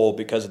took hold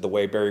because of the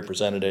way Barry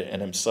presented it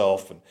and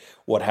himself and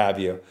what have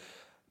you.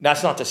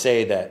 That's not to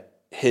say that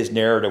his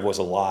narrative was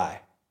a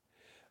lie.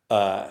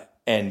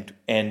 And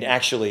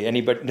actually,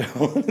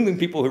 the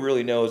people who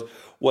really knows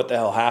what the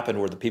hell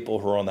happened were the people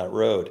who were on that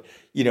road.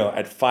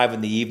 At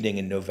 5 p.m.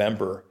 in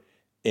November,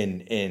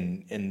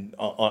 in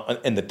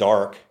the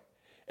dark,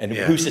 and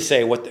who's to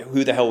say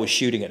who the hell was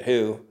shooting at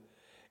who?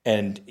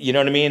 And you know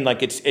what I mean?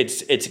 Like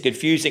it's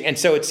confusing, and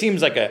so it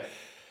seems like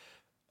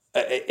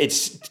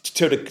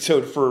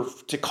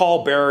to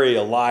call Barry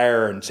a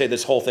liar and say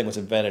this whole thing was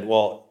invented.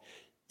 Well,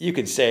 you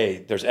could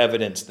say there's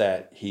evidence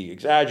that he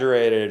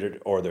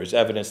exaggerated, or there's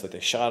evidence that they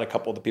shot a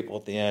couple of the people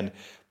at the end,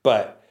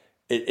 but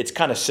it's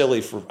kind of silly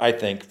for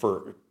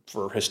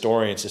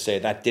historians to say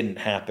that didn't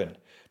happen,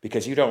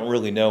 because you don't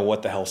really know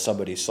what the hell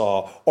somebody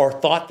saw or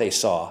thought they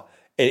saw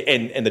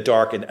in the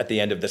dark and at the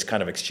end of this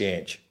kind of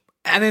exchange.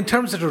 And in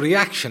terms of the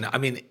reaction,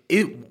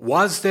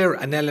 was there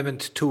an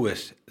element to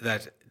it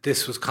that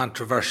this was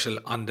controversial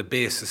on the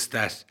basis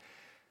that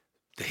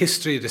the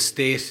history of the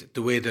state,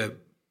 the way the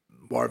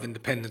War of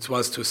Independence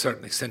was to a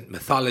certain extent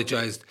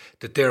mythologized,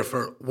 that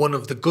therefore one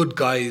of the good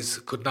guys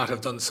could not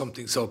have done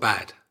something so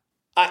bad?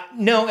 I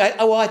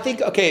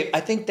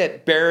think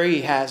that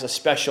Barry has a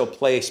special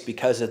place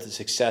because of the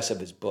success of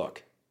his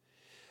book.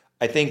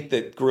 I think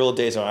that Guerrilla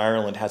Days on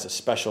Ireland has a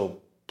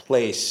special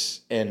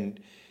place, and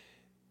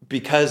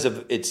because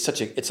of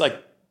it's like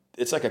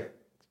a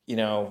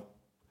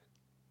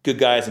good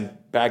guys and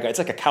bad guys. It's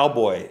like a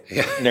cowboy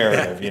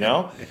narrative,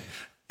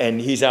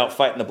 and he's out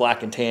fighting the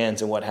black and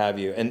tans and what have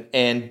you.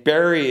 And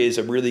Barry is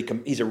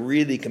he's a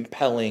really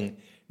compelling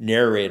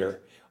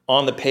narrator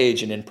on the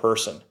page and in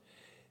person.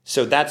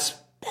 So that's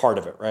part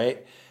of it,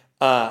 right?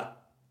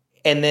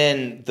 And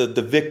then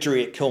the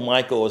victory at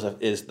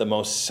Kilmichael is the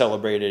most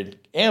celebrated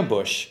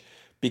ambush,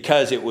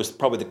 because it was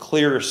probably the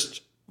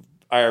clearest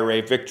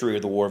IRA victory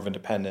of the War of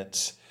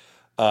Independence.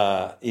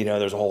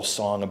 There's a whole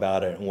song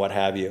about it and what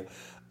have you.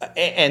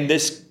 And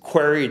this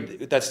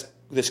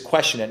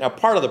question. Now,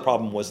 part of the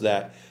problem was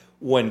that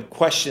when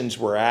questions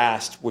were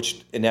asked,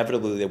 which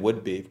inevitably they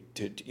would be,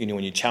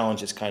 when you challenge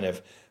this kind of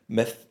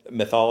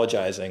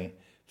mythologizing,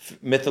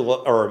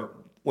 or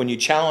when you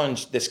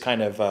challenge this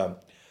kind of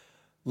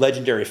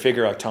legendary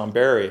figure like Tom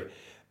Barry,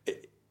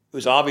 it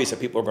was obvious that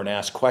people were going to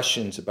ask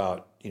questions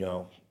about,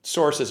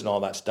 sources and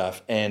all that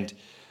stuff. And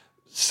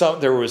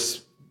there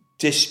was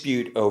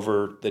dispute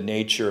over the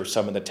nature of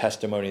some of the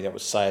testimony that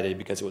was cited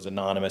because it was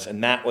anonymous,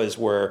 and that was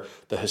where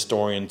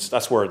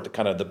that's where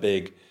the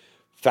big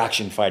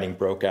faction fighting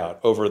broke out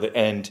over the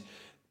end.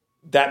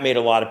 That made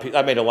a lot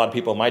of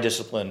people in my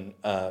discipline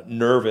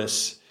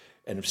nervous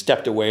and have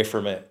stepped away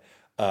from it.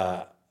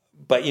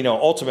 But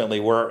ultimately,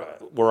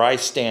 where I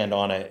stand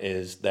on it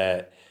is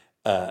that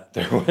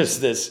there was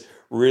this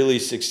really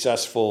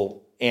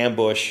successful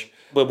ambush.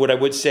 But what I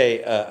would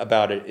say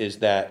about it is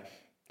that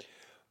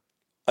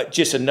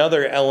just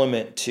another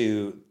element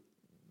to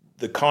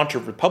the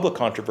public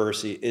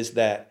controversy is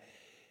that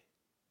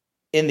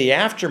in the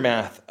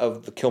aftermath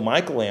of the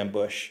Kilmichael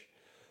ambush,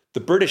 the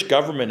British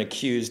government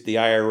accused the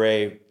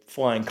IRA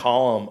flying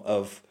column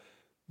of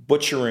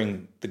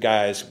butchering the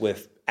guys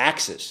with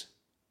axes,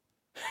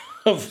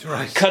 of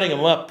cutting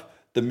them up.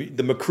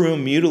 The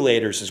Macroom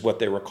mutilators is what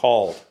they were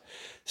called.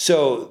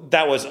 So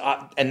that was,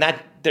 and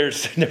that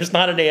there's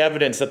not any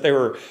evidence that they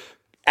were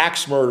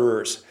axe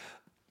murderers,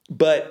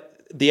 but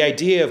the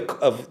idea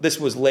of this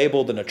was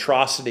labeled an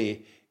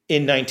atrocity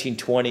in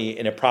 1920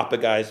 in a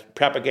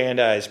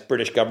propagandized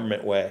British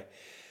government way.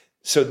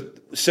 So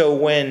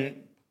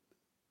when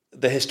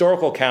the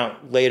historical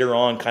account later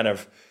on kind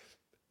of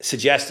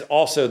suggests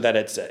also that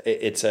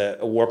it's a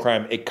war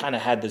crime, it kind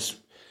of had this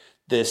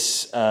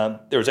there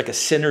was like a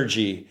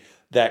synergy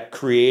that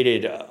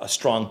created a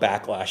strong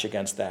backlash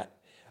against that.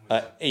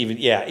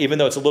 Even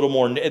though it's a little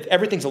more,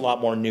 everything's a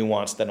lot more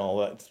nuanced than all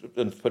that's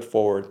been put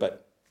forward,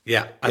 but.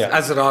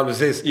 As it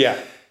always is. Yeah.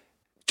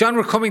 John,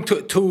 we're coming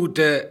to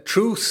the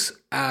truce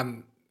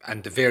and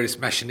the various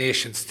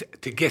machinations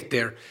to get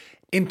there.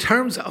 In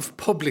terms of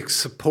public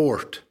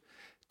support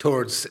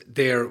towards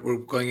we're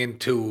going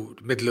into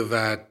the middle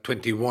of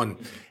 21.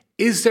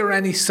 Is there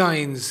any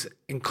signs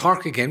in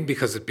Cork again,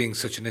 because it being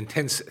such an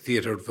intense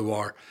theatre of the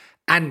war,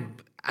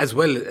 and as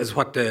well as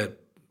what the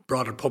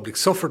broader public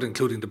suffered,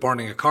 including the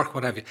burning of Cork,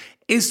 what have you,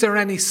 is there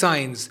any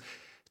signs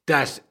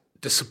that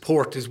the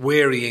support is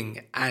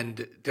wearying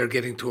and they're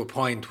getting to a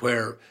point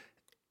where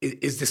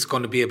is this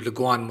going to be able to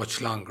go on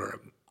much longer?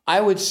 I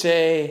would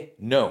say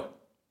no.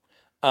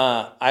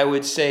 I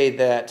would say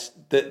that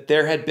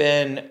there had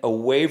been a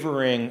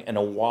wavering and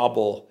a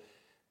wobble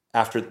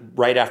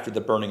right after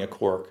the burning of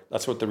Cork.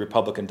 That's what the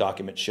Republican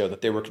documents show, that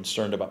they were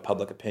concerned about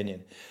public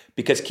opinion.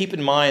 Because keep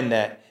in mind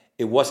that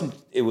it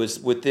was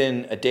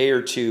within a day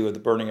or two of the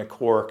burning of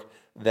Cork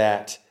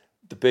that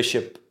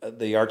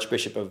the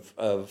Archbishop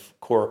of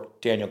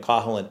Cork, Daniel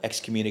Cahalan,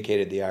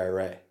 excommunicated the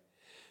IRA.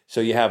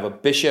 So you have a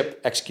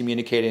bishop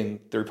excommunicating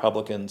the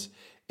Republicans,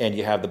 and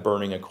you have the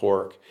burning of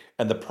Cork,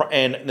 and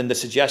then the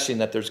suggestion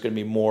that there's going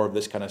to be more of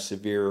this kind of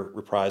severe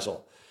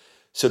reprisal.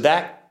 So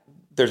that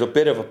there's a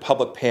bit of a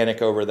public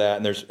panic over that,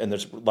 and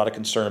there's a lot of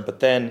concern. But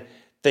then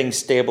things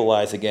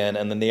stabilize again,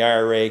 and then the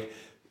IRA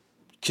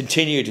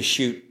continue to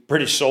shoot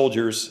British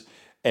soldiers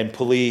and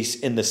police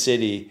in the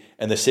city,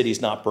 and the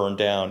city's not burned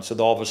down. So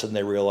all of a sudden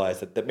they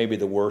realize that maybe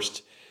the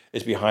worst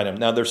is behind them.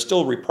 Now there's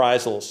still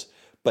reprisals,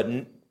 but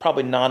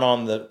probably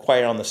not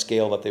quite on the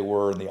scale that they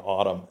were in the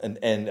autumn,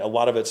 and a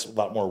lot of it's a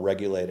lot more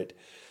regulated.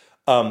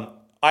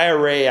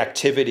 IRA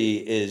activity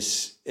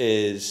is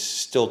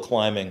still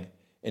climbing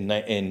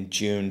in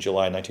June,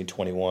 July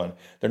 1921.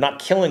 They're not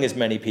killing as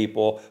many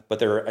people, but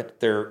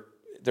they're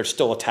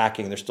still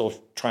attacking. They're still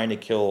trying to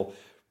kill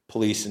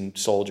police and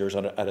soldiers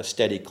at a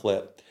steady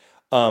clip.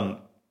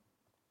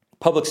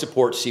 Public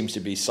support seems to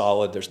be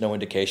solid. There's no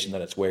indication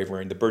that it's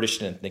wavering. The British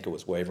didn't think it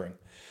was wavering.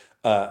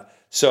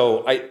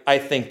 So I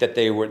think that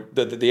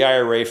the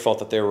IRA felt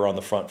that they were on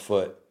the front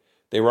foot.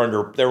 They were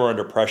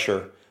under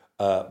pressure,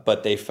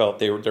 but they felt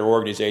their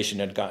organization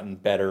had gotten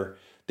better.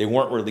 They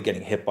weren't really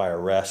getting hit by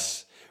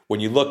arrests. When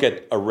you look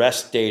at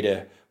arrest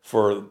data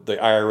for the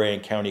IRA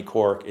in County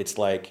Cork, it's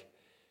like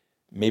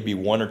maybe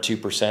 1 or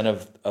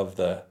 2% of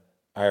the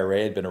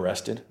IRA had been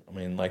arrested. I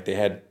mean, like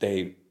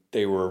they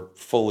weren't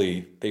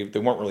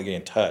really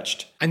getting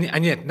touched.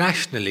 And yet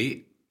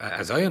nationally,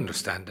 as I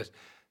understand it,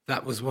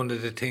 that was one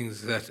of the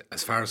things that,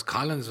 as far as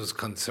Collins was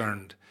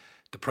concerned,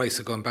 the price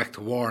of going back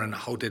to war and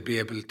how they'd be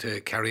able to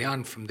carry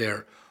on from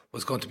there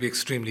was going to be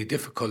extremely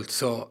difficult.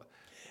 So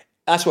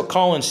that's what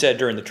Collins said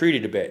during the treaty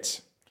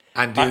debates.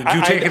 And do you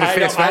take it at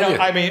face value?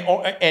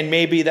 And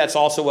maybe that's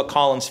also what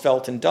Collins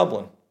felt in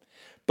Dublin.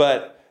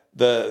 But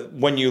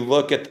when you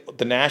look at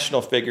the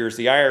national figures,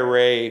 the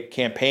IRA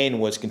campaign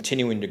was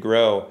continuing to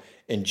grow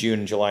in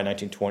June, July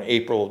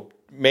 1920,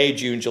 May,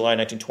 June, July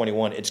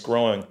 1921. It's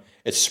growing.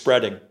 It's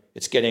spreading.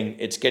 It's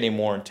getting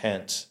more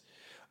intense.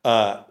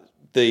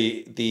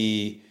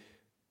 The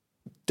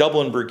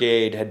Dublin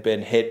Brigade had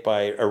been hit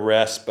by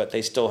arrests, but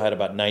they still had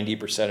about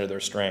 90% of their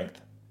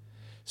strength.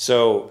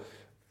 So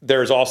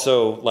there's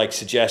also like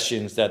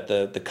suggestions that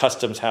the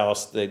Customs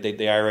House,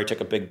 the IRA took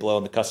a big blow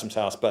in the Customs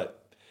House, but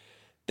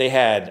they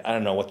had, I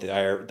don't know what the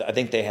IRA, I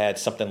think they had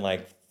something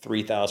like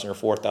 3,000 or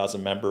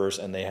 4,000 members,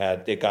 and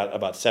they got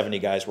about 70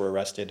 guys were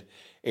arrested,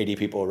 80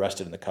 people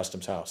arrested in the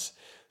Customs House.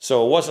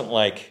 So it wasn't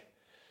like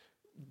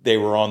they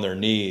were on their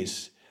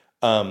knees.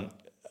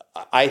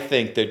 I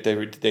think that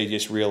they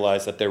just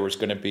realized that there was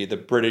going to be, the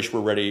British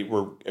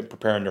were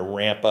preparing to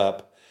ramp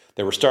up.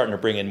 They were starting to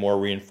bring in more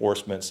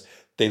reinforcements.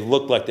 They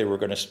looked like they were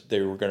going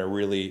to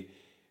really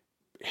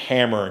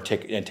hammer and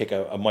take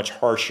a much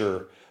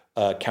harsher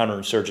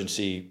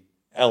counterinsurgency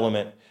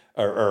element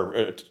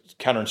or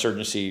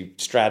counterinsurgency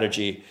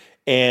strategy.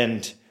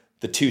 And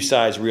the two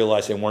sides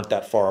realized they weren't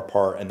that far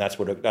apart, and that's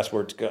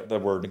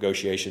where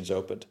negotiations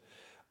opened.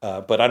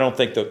 But I don't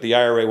think that the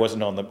IRA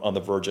wasn't on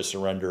the verge of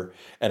surrender,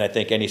 and I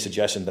think any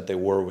suggestion that they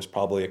were was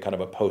probably a kind of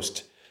a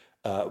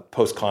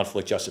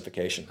post-conflict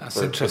justification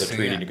for the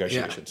treaty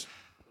negotiations. Yeah.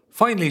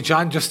 Finally,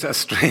 John, just a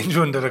strange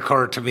one that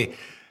occurred to me.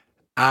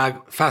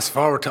 Fast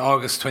forward to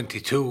August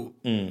 22,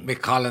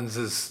 Mick Collins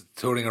is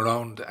touring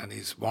around and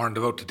he's warned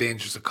about the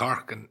dangers of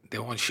Cork and they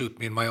won't shoot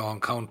me in my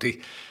own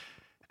county.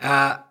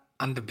 On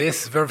the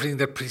basis of everything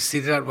that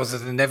preceded that, was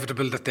it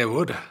inevitable that they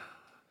would?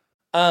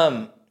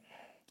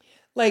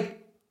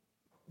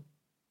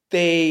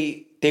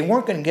 They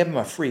weren't going to give him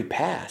a free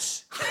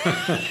pass.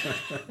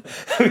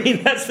 I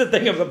mean, that's the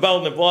thing about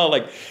Borgonovo.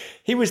 Like,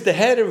 he was the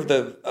head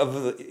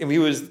he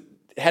was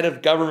head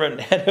of government,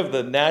 head of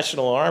the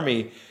national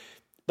army.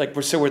 Like,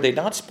 so were they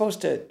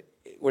supposed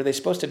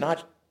to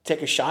not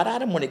take a shot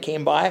at him when it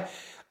came by?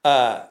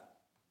 I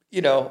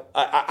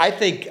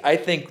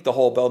think the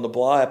whole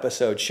Borgonovo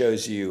episode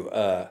shows you.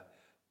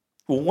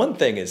 One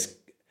thing is,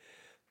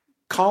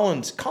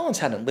 Collins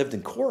hadn't lived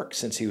in Cork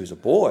since he was a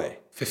boy.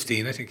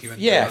 15, I think he went.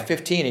 Yeah,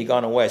 15. He'd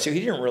gone away, so he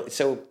didn't really.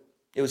 So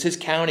it was his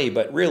county,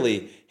 but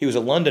really he was a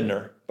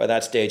Londoner by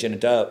that stage and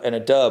a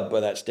dub by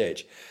that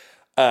stage.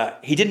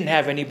 He didn't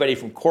have anybody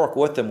from Cork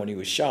with him when he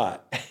was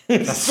shot. He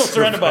was still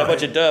surrounded by a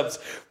bunch of dubs,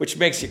 which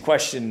makes you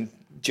question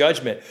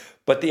judgment.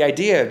 But the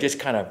idea of just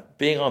kind of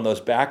being on those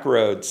back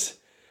roads,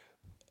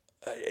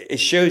 it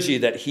shows you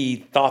that he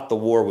thought the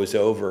war was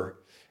over,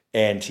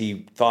 and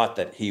he thought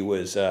that he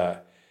was.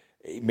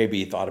 Maybe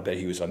he thought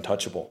he was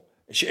untouchable.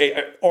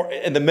 Or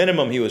at the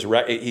minimum,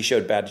 he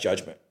showed bad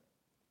judgment.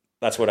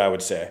 That's what I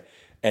would say,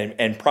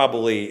 and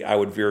probably I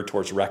would veer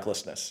towards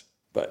recklessness.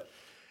 But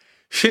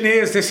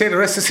Sinead, as they say, the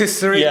rest is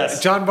history.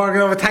 Yes. John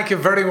Borgonovo, thank you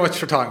very much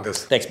for talking to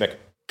us. Thanks, Mick.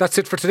 That's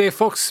it for today,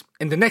 folks.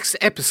 In the next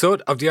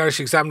episode of the Irish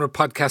Examiner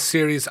podcast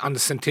series on the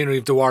centenary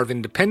of the War of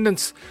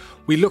Independence,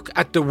 we look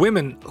at the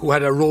women who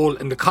had a role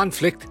in the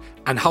conflict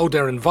and how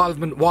their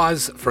involvement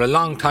was, for a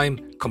long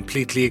time,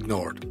 completely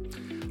ignored.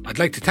 I'd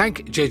like to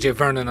thank JJ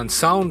Vernon on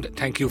sound.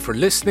 Thank you for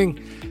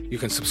listening. You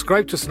can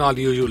subscribe to us on all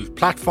the usual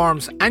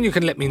platforms, and you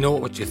can let me know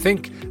what you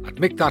think at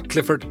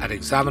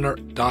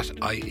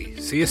mick.clifford@examiner.ie.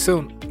 See you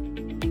soon.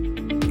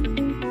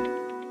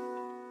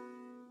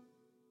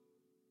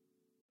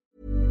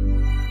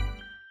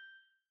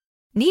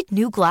 Need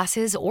new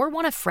glasses or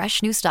want a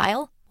fresh new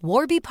style?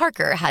 Warby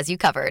Parker has you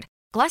covered.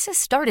 Glasses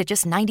start at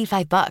just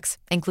 $95,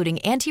 including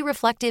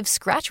anti-reflective,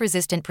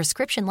 scratch-resistant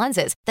prescription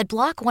lenses that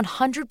block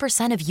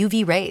 100% of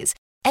UV rays.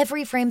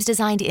 Every frame's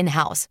designed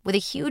in-house with a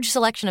huge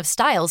selection of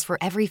styles for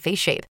every face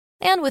shape.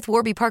 And with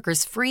Warby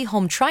Parker's free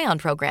home try-on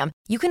program,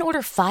 you can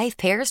order 5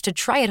 pairs to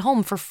try at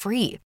home for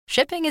free.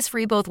 Shipping is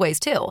free both ways,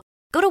 too.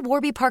 Go to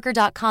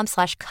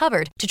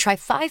warbyparker.com/covered to try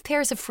 5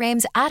 pairs of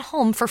frames at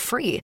home for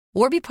free.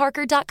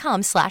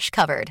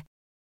 warbyparker.com/covered.